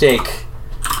Jar's Mistake.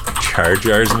 Jar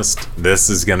Jar's Mistake. This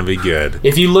is gonna be good.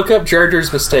 If you look up Jar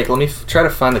Jar's Mistake, let me try to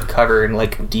find the cover in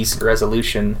like decent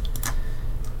resolution.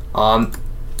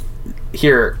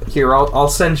 Here, I'll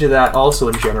send you that also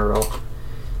in general.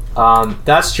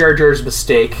 That's Jar Jar's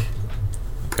Mistake.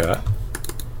 Okay.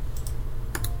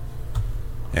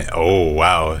 Oh,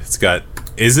 wow. It's got...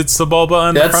 Is it Sebulba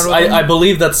on the front of it? I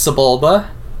believe that's Sebulba.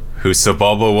 Who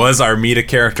Sebulba was our meta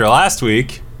character last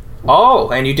week. Oh,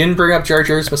 and you didn't bring up Jar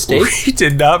Jar's mistake? We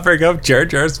did not bring up Jar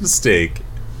Jar's mistake.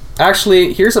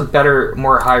 Actually, here's a better,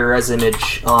 more high-res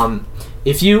image.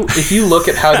 If you look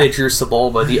at how they drew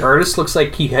Sebulba, the artist looks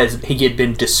like he had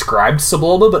been described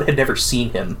Sebulba, but had never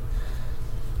seen him.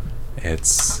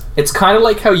 It's kind of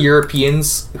like how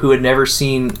Europeans who had never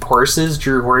seen horses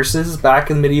drew horses back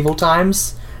in medieval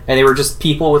times, and they were just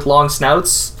people with long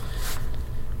snouts.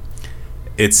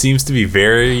 It seems to be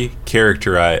very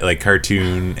characterized, like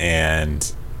cartoon,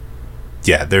 and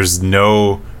yeah, there's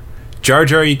no... Jar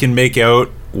Jar you can make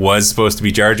out was supposed to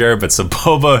be Jar Jar, but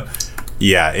Sebulba,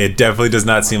 yeah, it definitely does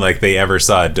not seem like they ever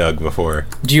saw Doug before.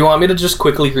 Do you want me to just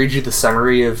quickly read you the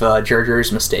summary of Jar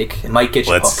Jar's mistake? It might get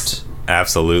you hooked.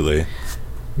 Absolutely.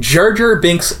 Jar Jar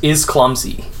Binks is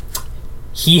clumsy.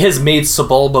 He has made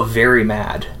Sebulba very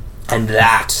mad, and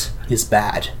that is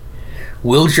bad.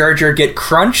 Will Jar Jar get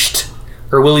crunched,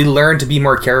 or will he learn to be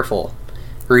more careful?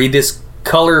 Read this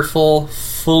colorful,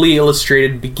 fully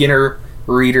illustrated beginner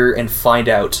reader and find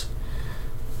out.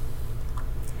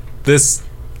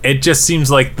 It just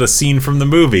seems like the scene from the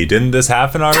movie. Didn't this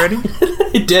happen already?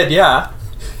 It did, yeah.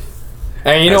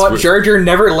 And you know what? Jar Jar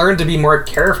never learned to be more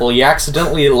careful. He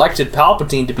accidentally elected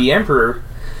Palpatine to be Emperor.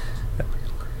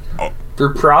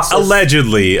 Through process.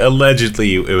 Allegedly,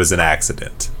 it was an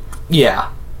accident.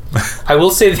 Yeah. I will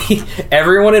say that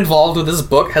everyone involved with this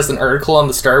book has an article on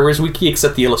the Star Wars Wiki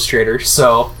except the illustrator,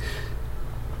 so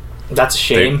that's a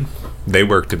shame. They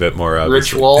worked a bit more,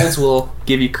 obviously. Rich Walls will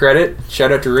give you credit.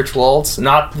 Shout out to Rich Walls.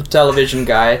 Not the television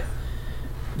guy.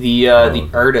 The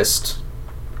artist.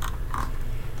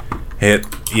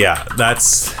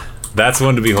 That's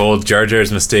one to behold. Jar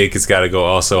Jar's mistake has got to go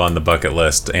also on the bucket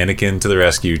list. Anakin to the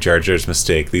rescue. Jar Jar's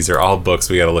mistake. These are all books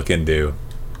we got to look into,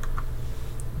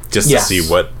 just to see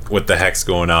what the heck's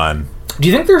going on. Do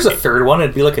you think there's a third one?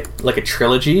 It'd be like a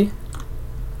trilogy.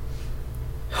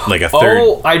 Like a third.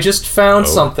 Oh, I just found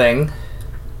something.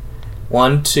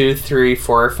 1, 2, 3,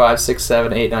 4, 5, 6,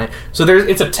 7, 8, 9. So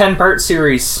it's a 10-part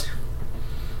series.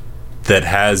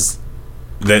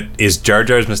 That is Jar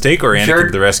Jar's mistake or Anakin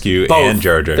to the rescue both. And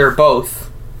Jar Jar? They're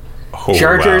both. Oh,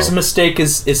 Jar Jar's mistake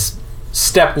is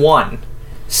step 1.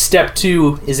 Step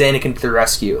 2 is Anakin to the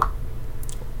rescue.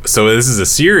 So this is a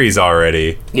series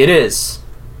already. It is.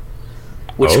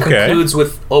 Which concludes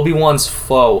with Obi-Wan's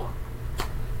foe.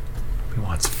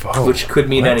 Obi-Wan's foe? Which could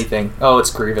mean anything. Oh, it's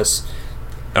Grievous.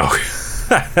 Oh.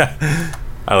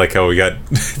 I like how we got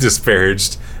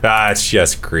disparaged. It's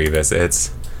just Grievous.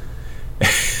 It's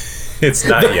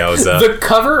not Yowza. The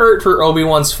cover art for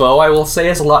Obi-Wan's foe, I will say,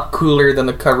 is a lot cooler than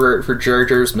the cover art for Jar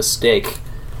Jar's mistake.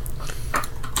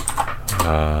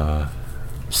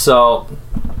 So,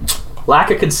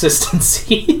 lack of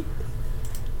consistency.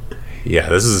 Yeah,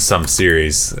 this is some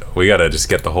series. We gotta just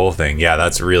get the whole thing. Yeah,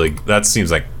 that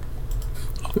seems like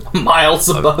miles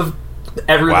above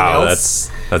everything else.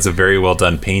 Wow, that's a very well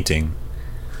done painting.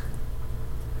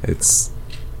 That's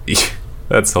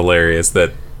hilarious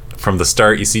that from the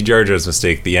start you see Jar Jar's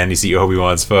mistake, the end you see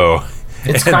Obi-Wan's foe.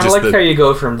 It's kind of like how you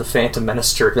go from the Phantom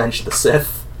Menace to Revenge of the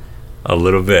Sith. A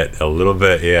little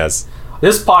bit, yes.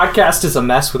 This podcast is a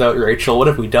mess without Rachel. What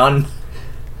have we done?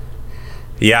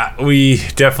 Yeah, we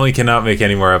definitely cannot make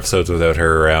any more episodes without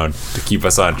her around to keep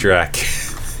us on track.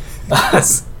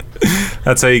 That's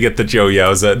how you get the Joe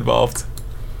Yowza involved.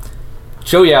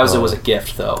 Joe Yowza was a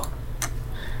gift, though.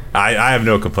 I have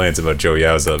no complaints about Joe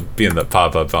Yowza being the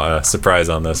pop-up surprise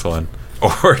on this one.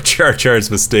 Or Jar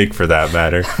Jar's mistake, for that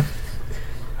matter.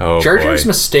 Jar Jar's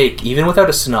mistake, even without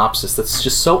a synopsis, that's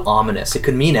just so ominous. It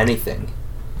could mean anything.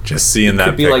 Just seeing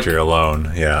that picture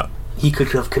alone, yeah. He could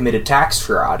have committed tax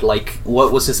fraud. Like,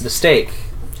 what was his mistake?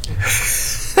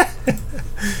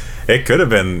 It could have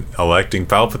been electing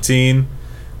Palpatine.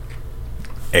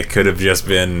 It could have just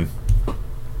been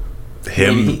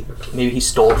him. Maybe he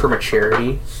stole from a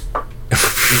charity.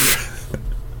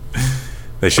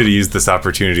 They should have used this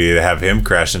opportunity to have him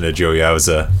crash into Joe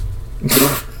Yowza.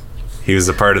 He was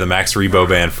a part of the Max Rebo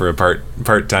band for a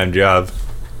part-time job.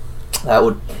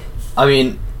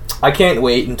 I can't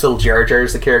wait until Jar Jar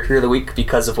is the character of the week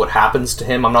because of what happens to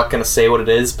him. I'm not going to say what it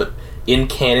is, but in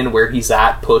canon where he's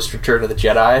at post Return of the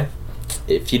Jedi,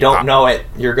 if you don't know it,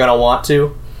 you're going to want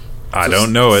to. I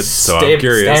don't know it, so I'm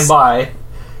curious. Stand by.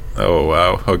 Oh,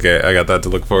 wow. Okay, I got that to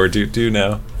look forward to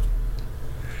now.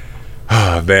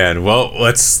 Oh, man. Well,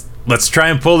 let's try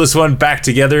and pull this one back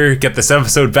together, get this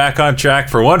episode back on track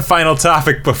for one final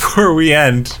topic before we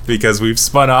end, because we've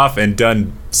spun off and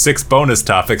done 6 bonus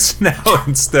topics now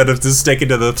instead of just sticking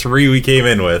to the 3 we came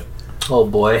in with. Oh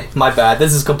boy, my bad.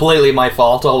 This is completely my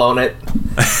fault. I'll own it.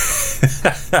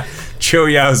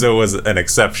 Yowza was an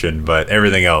exception, but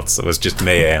everything else was just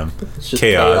mayhem, It's just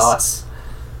chaos.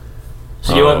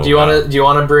 So do you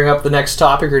want to bring up the next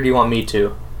topic, or do you want me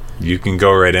to? You can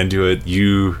go right into it.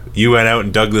 You went out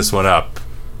and dug this one up,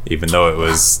 even though it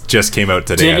was just came out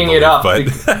today. Digging it up like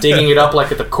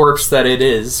the corpse that it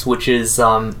is, which is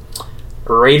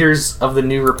Raiders of the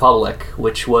New Republic,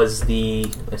 which was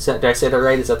did I say that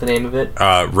right? Is that the name of it?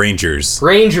 Rangers,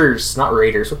 not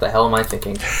Raiders. What the hell am I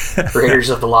thinking?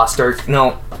 Raiders of the Lost Ark.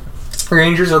 No,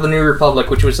 Rangers of the New Republic,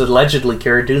 which was allegedly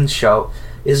Cara Dune's show,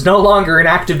 is no longer in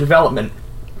active development.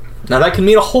 Now that can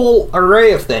mean a whole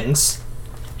array of things,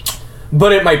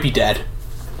 but it might be dead.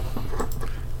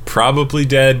 Probably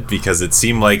dead, because it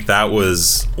seemed like that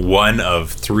was one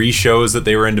of 3 shows that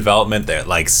they were in development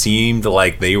that seemed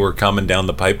like they were coming down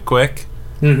the pipe quick.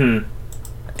 Mm-hmm.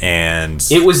 And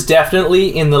it was definitely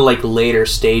in the later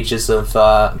stages of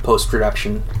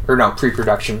post-production, or no,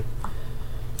 pre-production.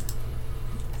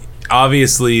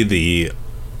 Obviously,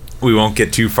 we won't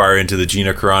get too far into the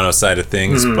Gina Carano side of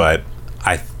things, but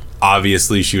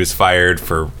obviously she was fired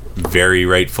for very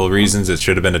rightful reasons. It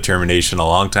should have been a termination a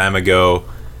long time ago.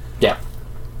 Yeah.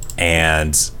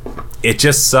 And it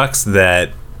just sucks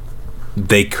that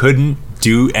they couldn't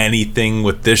do anything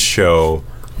with this show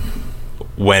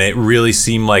when it really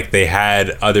seemed like they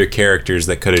had other characters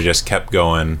that could have just kept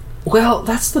going. Well,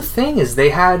 that's the thing, is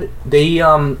they I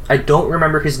don't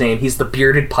remember his name. He's the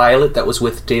bearded pilot that was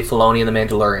with Dave Filoni in The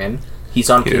Mandalorian. He's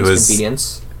on Kim's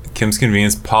Convenience. Kim's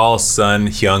Convenience, Paul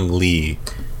Sun-Hyung Lee.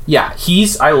 Yeah,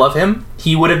 I love him.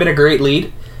 He would have been a great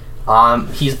lead.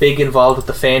 He's big involved with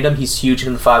the fandom. He's huge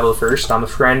in the 501st. I'm a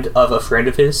friend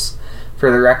of his, for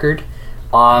the record.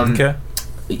 Okay.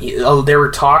 There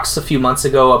were talks a few months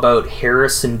ago about Hera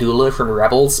Syndulla from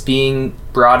Rebels being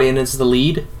brought in as the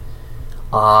lead.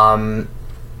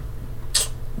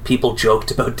 People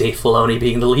joked about Dave Filoni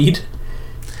being the lead.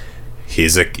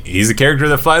 He's a character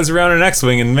that flies around an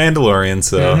X-wing in Mandalorian,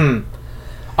 so...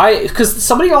 Because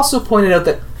somebody also pointed out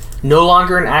that no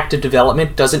longer in active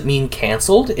development doesn't mean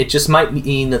cancelled. It just might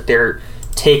mean that they're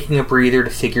taking a breather to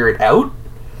figure it out.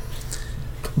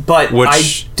 But I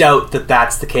doubt that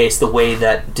that's the case. The way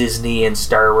that Disney and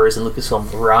Star Wars and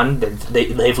Lucasfilm run,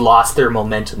 they've lost their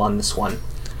momentum on this one.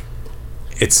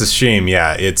 It's a shame,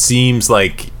 yeah. It seems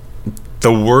like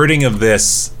the wording of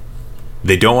this,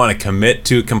 they don't want to commit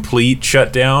to a complete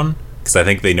shutdown, because I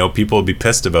think they know people will be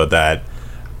pissed about that.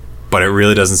 But it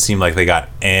really doesn't seem like they got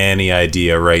any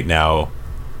idea right now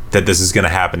that this is going to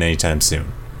happen anytime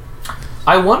soon.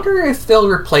 I wonder if they'll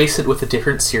replace it with a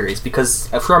different series, because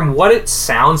from what it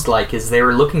sounds like is they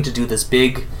were looking to do this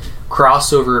big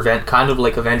crossover event, kind of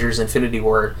like Avengers Infinity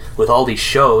War, with all these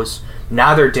shows.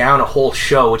 Now they're down a whole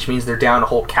show, which means they're down a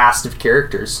whole cast of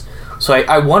characters. So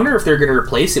I wonder if they're going to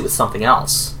replace it with something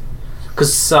else.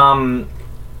 Because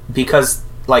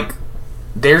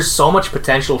there's so much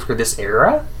potential for this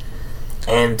era,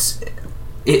 and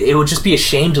it would just be a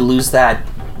shame to lose that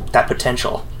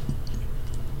potential.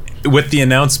 With the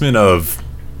announcement of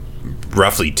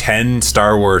roughly 10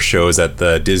 Star Wars shows at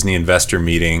the Disney investor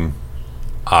meeting,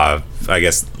 I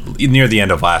guess near the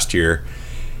end of last year,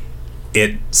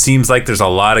 it seems like there's a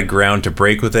lot of ground to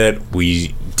break with it.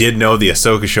 We did know the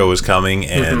Ahsoka show was coming,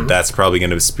 and that's probably going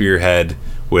to spearhead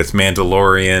with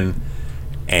Mandalorian,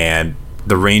 and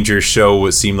the Rangers show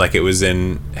seemed like it was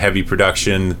in heavy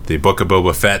production. The Book of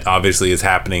Boba Fett obviously is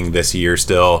happening this year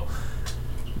still.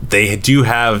 They do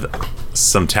have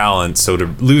some talent, so to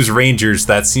lose Rangers,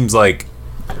 that seems like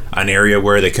an area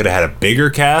where they could have had a bigger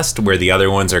cast, where the other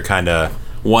ones are kind of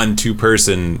 1-2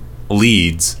 person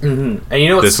leads. And you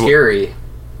know what's scary?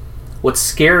 What's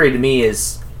scary to me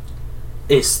is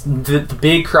the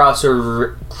big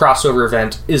crossover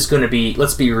event is going to be,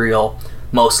 let's be real,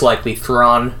 most likely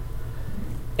Thrawn.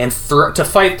 And to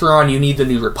fight Thrawn, you need the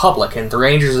New Republic, and the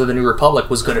Rangers of the New Republic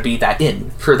was going to be that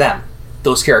in for them,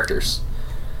 those characters.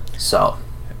 So,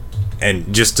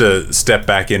 and just to step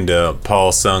back into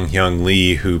Paul Sun-Hyung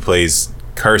Lee, who plays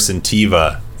Carson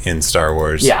Teva in Star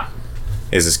Wars,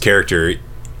 is his character.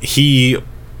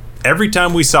 Every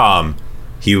time we saw him,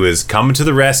 he was coming to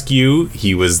the rescue.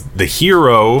 He was the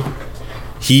hero.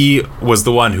 He was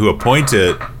the one who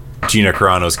appointed Gina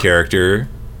Carano's character,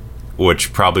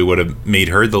 which probably would have made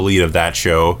her the lead of that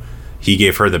show. He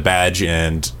gave her the badge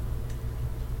and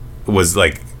was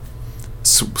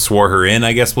swore her in,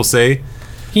 I guess we'll say.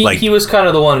 He was kind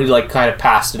of the one who kind of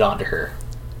passed it on to her.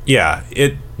 Yeah,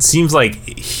 it seems like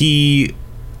he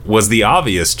was the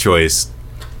obvious choice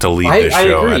to lead this show.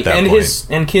 I agree. At that point.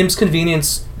 And Kim's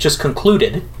Convenience just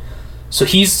concluded, so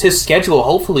his schedule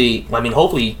hopefully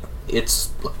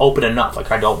it's open enough.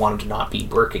 Like, I don't want him to not be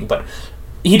working, but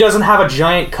he doesn't have a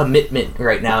giant commitment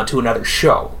right now to another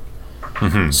show.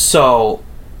 Mm-hmm. So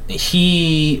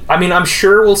I'm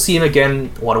sure we'll see him again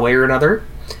one way or another,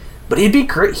 but it'd be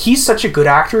great. He's such a good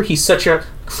actor. He's such a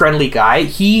friendly guy.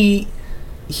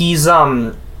 He's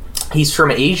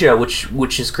from Asia,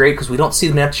 which is great because we don't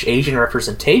see much Asian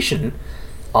representation.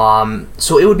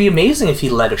 So it would be amazing if he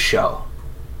led a show.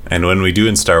 And when we do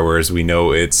in Star Wars, we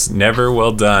know it's never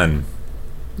well done.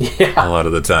 Yeah. A lot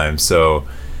of the time. So,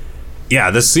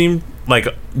 yeah, this seemed like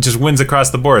just wins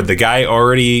across the board. The guy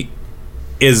already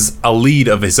is a lead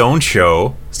of his own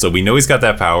show, so we know he's got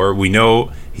that power. We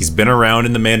know he's been around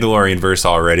in the Mandalorian verse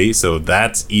already, so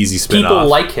that's easy spin-off. People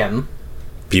like him.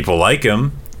 People like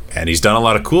him, and he's done a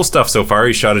lot of cool stuff so far.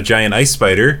 He shot a giant ice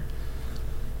spider.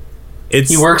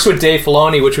 He works with Dave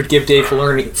Filoni, which would give Dave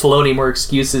Filoni more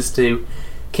excuses to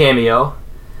cameo.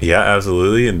 Yeah,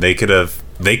 absolutely. And they could have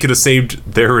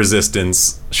saved their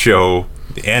Resistance show,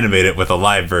 animate it with a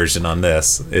live version on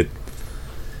this.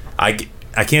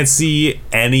 I can't see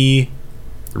any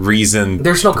reason.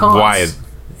 There's no cons.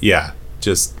 Why?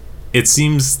 Just it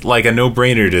seems like a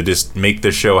no-brainer to just make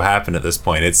the show happen at this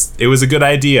point. It was a good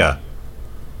idea.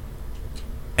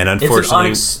 And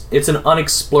unfortunately, it's an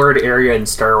unexplored area in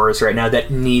Star Wars right now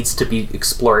that needs to be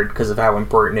explored because of how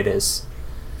important it is.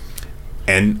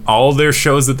 And all their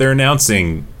shows that they're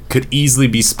announcing could easily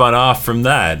be spun off from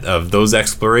that, of those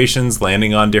explorations,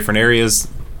 landing on different areas,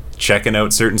 checking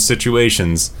out certain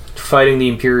situations. Fighting the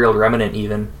Imperial Remnant,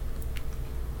 even.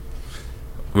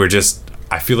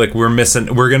 I feel like we're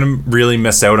going to really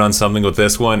miss out on something with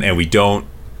this one, and we don't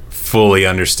fully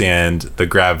understand the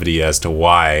gravity as to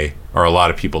why, or a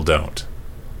lot of people don't.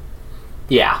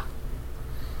 Yeah.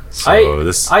 So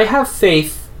I have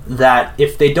faith that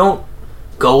if they don't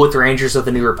go with Rangers of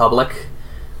the New Republic,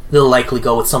 they'll likely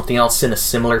go with something else in a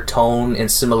similar tone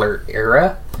and similar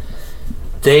era.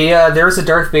 There was a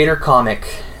Darth Vader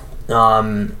comic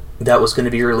that was going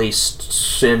to be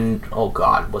released in,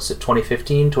 was it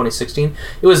 2015, 2016?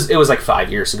 It was like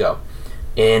 5 years ago.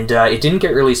 And it didn't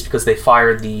get released because they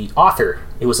fired the author.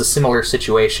 It was a similar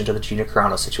situation to the Gina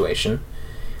Carano situation.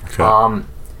 Okay.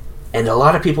 And a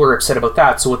lot of people were upset about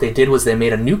that. So what they did was they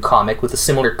made a new comic with a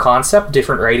similar concept,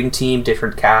 different writing team,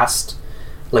 different cast,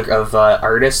 of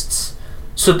artists.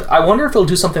 So I wonder if they'll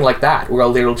do something like that,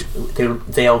 where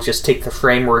they'll just take the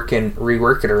framework and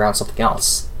rework it around something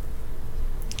else.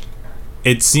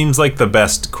 It seems like the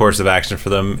best course of action for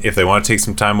them. If they want to take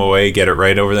some time away, get it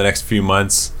right over the next few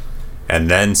months, and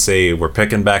then say we're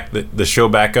picking back the show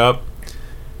back up.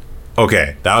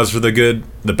 Okay, that was for the good,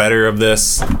 the better of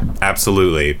this,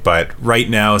 absolutely. But right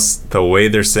now, the way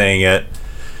they're saying it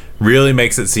really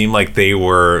makes it seem like they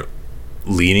were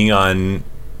leaning on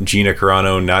Gina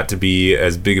Carano not to be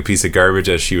as big a piece of garbage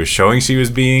as she was showing she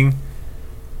was being.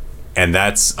 And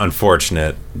that's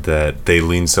unfortunate that they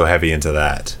leaned so heavy into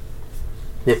that.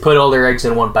 They put all their eggs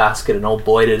in one basket, and oh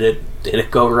boy, did it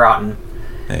go rotten.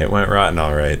 It went rotten,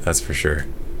 all right, that's for sure.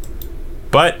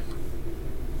 But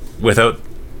without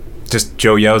just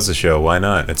Joe Yowza show, why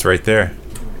not? It's right there.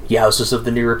 Yowzas of the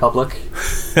New Republic.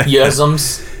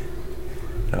 Yezums.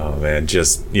 Oh man,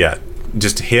 just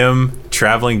him,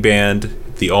 traveling band,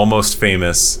 the almost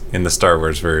famous in the Star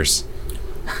Wars verse.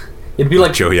 It'd be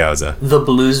like Joe Yowza, the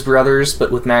Blues Brothers,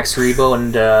 but with Max Rebo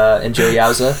and Joe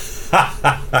Yowza.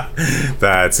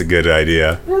 That's a good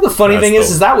idea. Yeah, the funny thing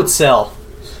is that would sell.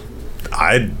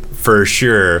 For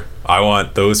sure. I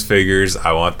want those figures.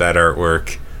 I want that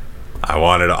artwork. I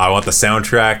want the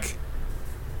soundtrack.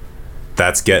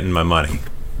 That's getting my money.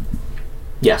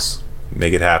 Yes.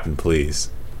 Make it happen, please.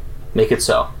 Make it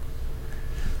so.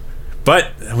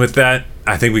 But with that,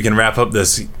 I think we can wrap up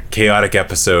this chaotic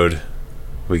episode.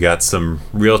 We got some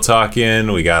real talk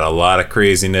in. We got a lot of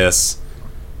craziness.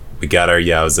 We got our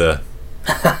Yowza.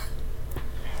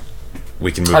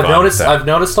 We can move on. I've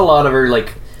noticed a lot of her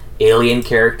alien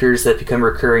characters that become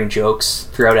recurring jokes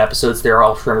throughout episodes. They're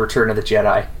all from Return of the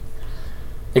Jedi,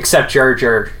 except Jar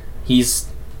Jar.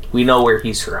 We know where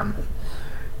he's from.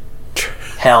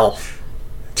 Hell.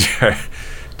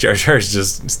 Jar Jar's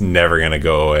just never gonna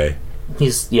go away.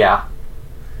 He's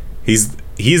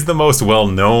the most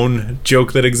well-known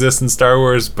joke that exists in Star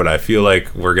Wars, but I feel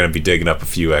like we're going to be digging up a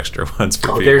few extra ones for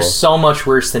people. There's so much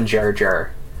worse than Jar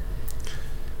Jar.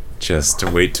 Just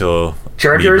wait till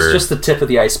Jar Jar's just the tip of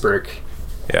the iceberg.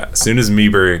 Yeah, as soon as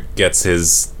Meeber gets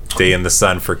his day in the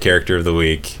sun for Character of the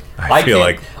Week, I feel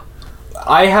like...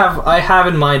 I have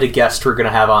in mind a guest we're going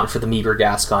to have on for the Meeber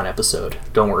Gascon episode.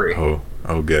 Don't worry.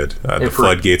 Oh good. The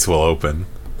floodgates will open.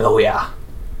 Oh, yeah.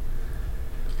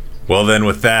 Well, then,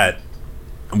 with that...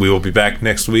 we will be back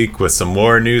next week with some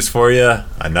more news for you.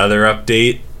 Another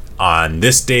update on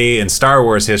this day in Star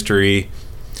Wars history.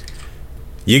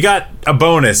 You got a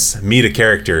bonus, meet a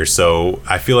character, so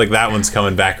I feel like that one's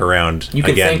coming back around next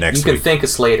week. You can thank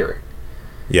us later.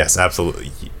 Yes,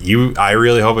 absolutely. I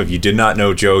really hope if you did not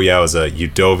know Joe Yowza, you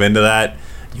dove into that.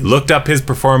 You looked up his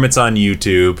performance on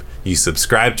YouTube. You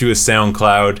subscribed to his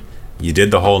SoundCloud. You did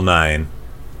the whole 9.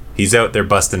 He's out there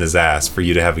busting his ass for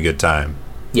you to have a good time.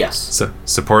 Yes. So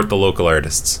support the local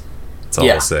artists. That's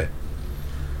all I'll say.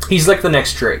 He's like the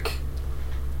next Drake.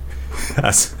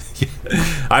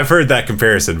 I've heard that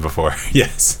comparison before.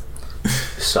 Yes.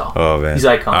 So. Oh man. He's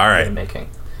iconic all right. in the making.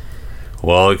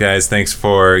 Well, guys, thanks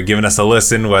for giving us a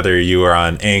listen. Whether you are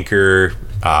on Anchor,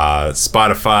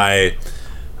 Spotify,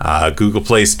 Google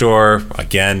Play Store.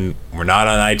 Again, we're not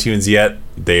on iTunes yet.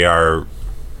 They are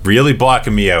really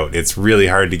blocking me out. It's really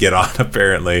hard to get on,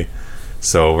 apparently.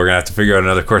 So we're going to have to figure out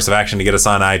another course of action to get us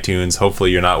on iTunes.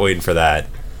 Hopefully you're not waiting for that.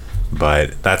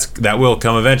 But that will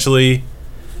come eventually.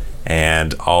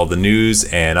 And all the news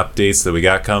and updates that we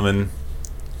got coming,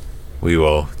 we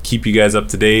will keep you guys up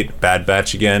to date. Bad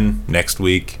Batch again next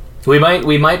week. We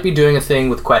might be doing a thing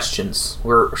with questions.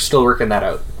 We're still working that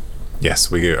out. Yes,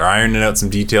 we are ironing out some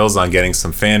details on getting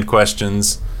some fan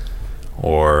questions,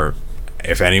 or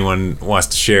if anyone wants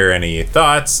to share any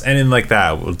thoughts, anything like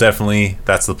that,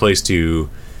 that's the place to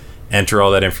enter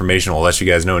all that information. We'll let you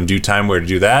guys know in due time where to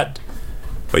do that.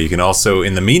 But you can also,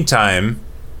 in the meantime,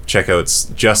 check out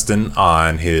Justin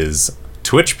on his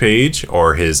Twitch page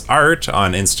or his art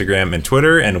on Instagram and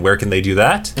Twitter. And where can they do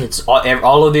that? It's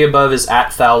all of the above is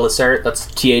at Thowless Art. That's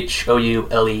THOULESS.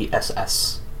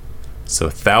 So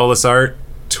Thowless Art,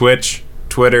 Twitch,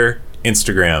 Twitter,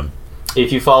 Instagram.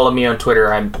 If you follow me on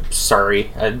Twitter, I'm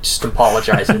sorry. I just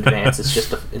apologize in advance.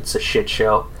 It's a shit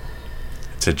show.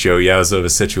 It's a Joe Yowza of a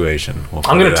situation.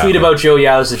 I'm going to tweet about Joe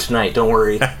Yowza tonight. Don't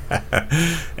worry.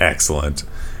 Excellent.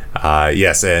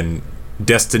 Yes, and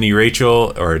Destiny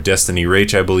Rachel, or Destiny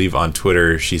Rach, I believe, on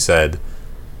Twitter, she said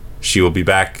she will be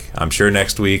back, I'm sure,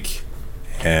 next week,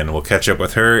 and we'll catch up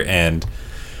with her, and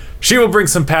she will bring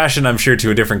some passion, I'm sure,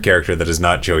 to a different character that is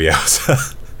not Joe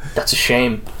Yowza. That's a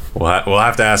shame. We'll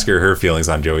have to ask her feelings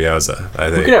on Joe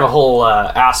Yowza. We could have a whole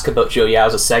ask about Joe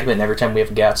Yowza segment every time we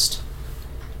have a guest.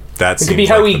 It could be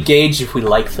how we gauge if we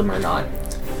like them or not.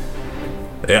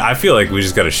 I feel like we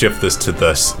just got to shift this to the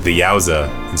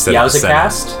Yowza instead of the Yowza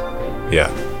cast. Yeah,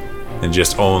 and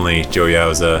just only Joe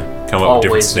Yowza. Come up with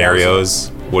different scenarios,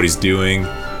 what he's doing,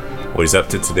 what he's up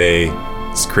to today.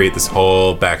 Just create this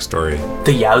whole backstory.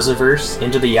 The Yowzaverse,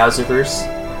 into the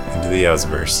Yowzaverse. Into the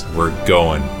Yowzaverse. We're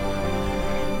going.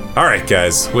 All right,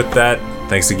 guys. With that,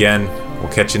 thanks again.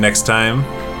 We'll catch you next time.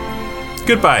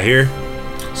 Goodbye here.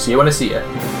 See you when I see you.